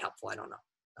that'll be helpful. I don't know.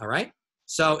 All right.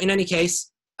 So in any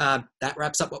case, that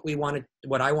wraps up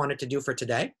what I wanted to do for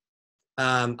today.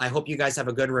 I hope you guys have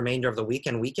a good remainder of the week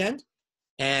and weekend,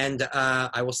 and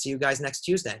I will see you guys next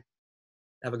Tuesday.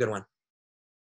 Have a good one.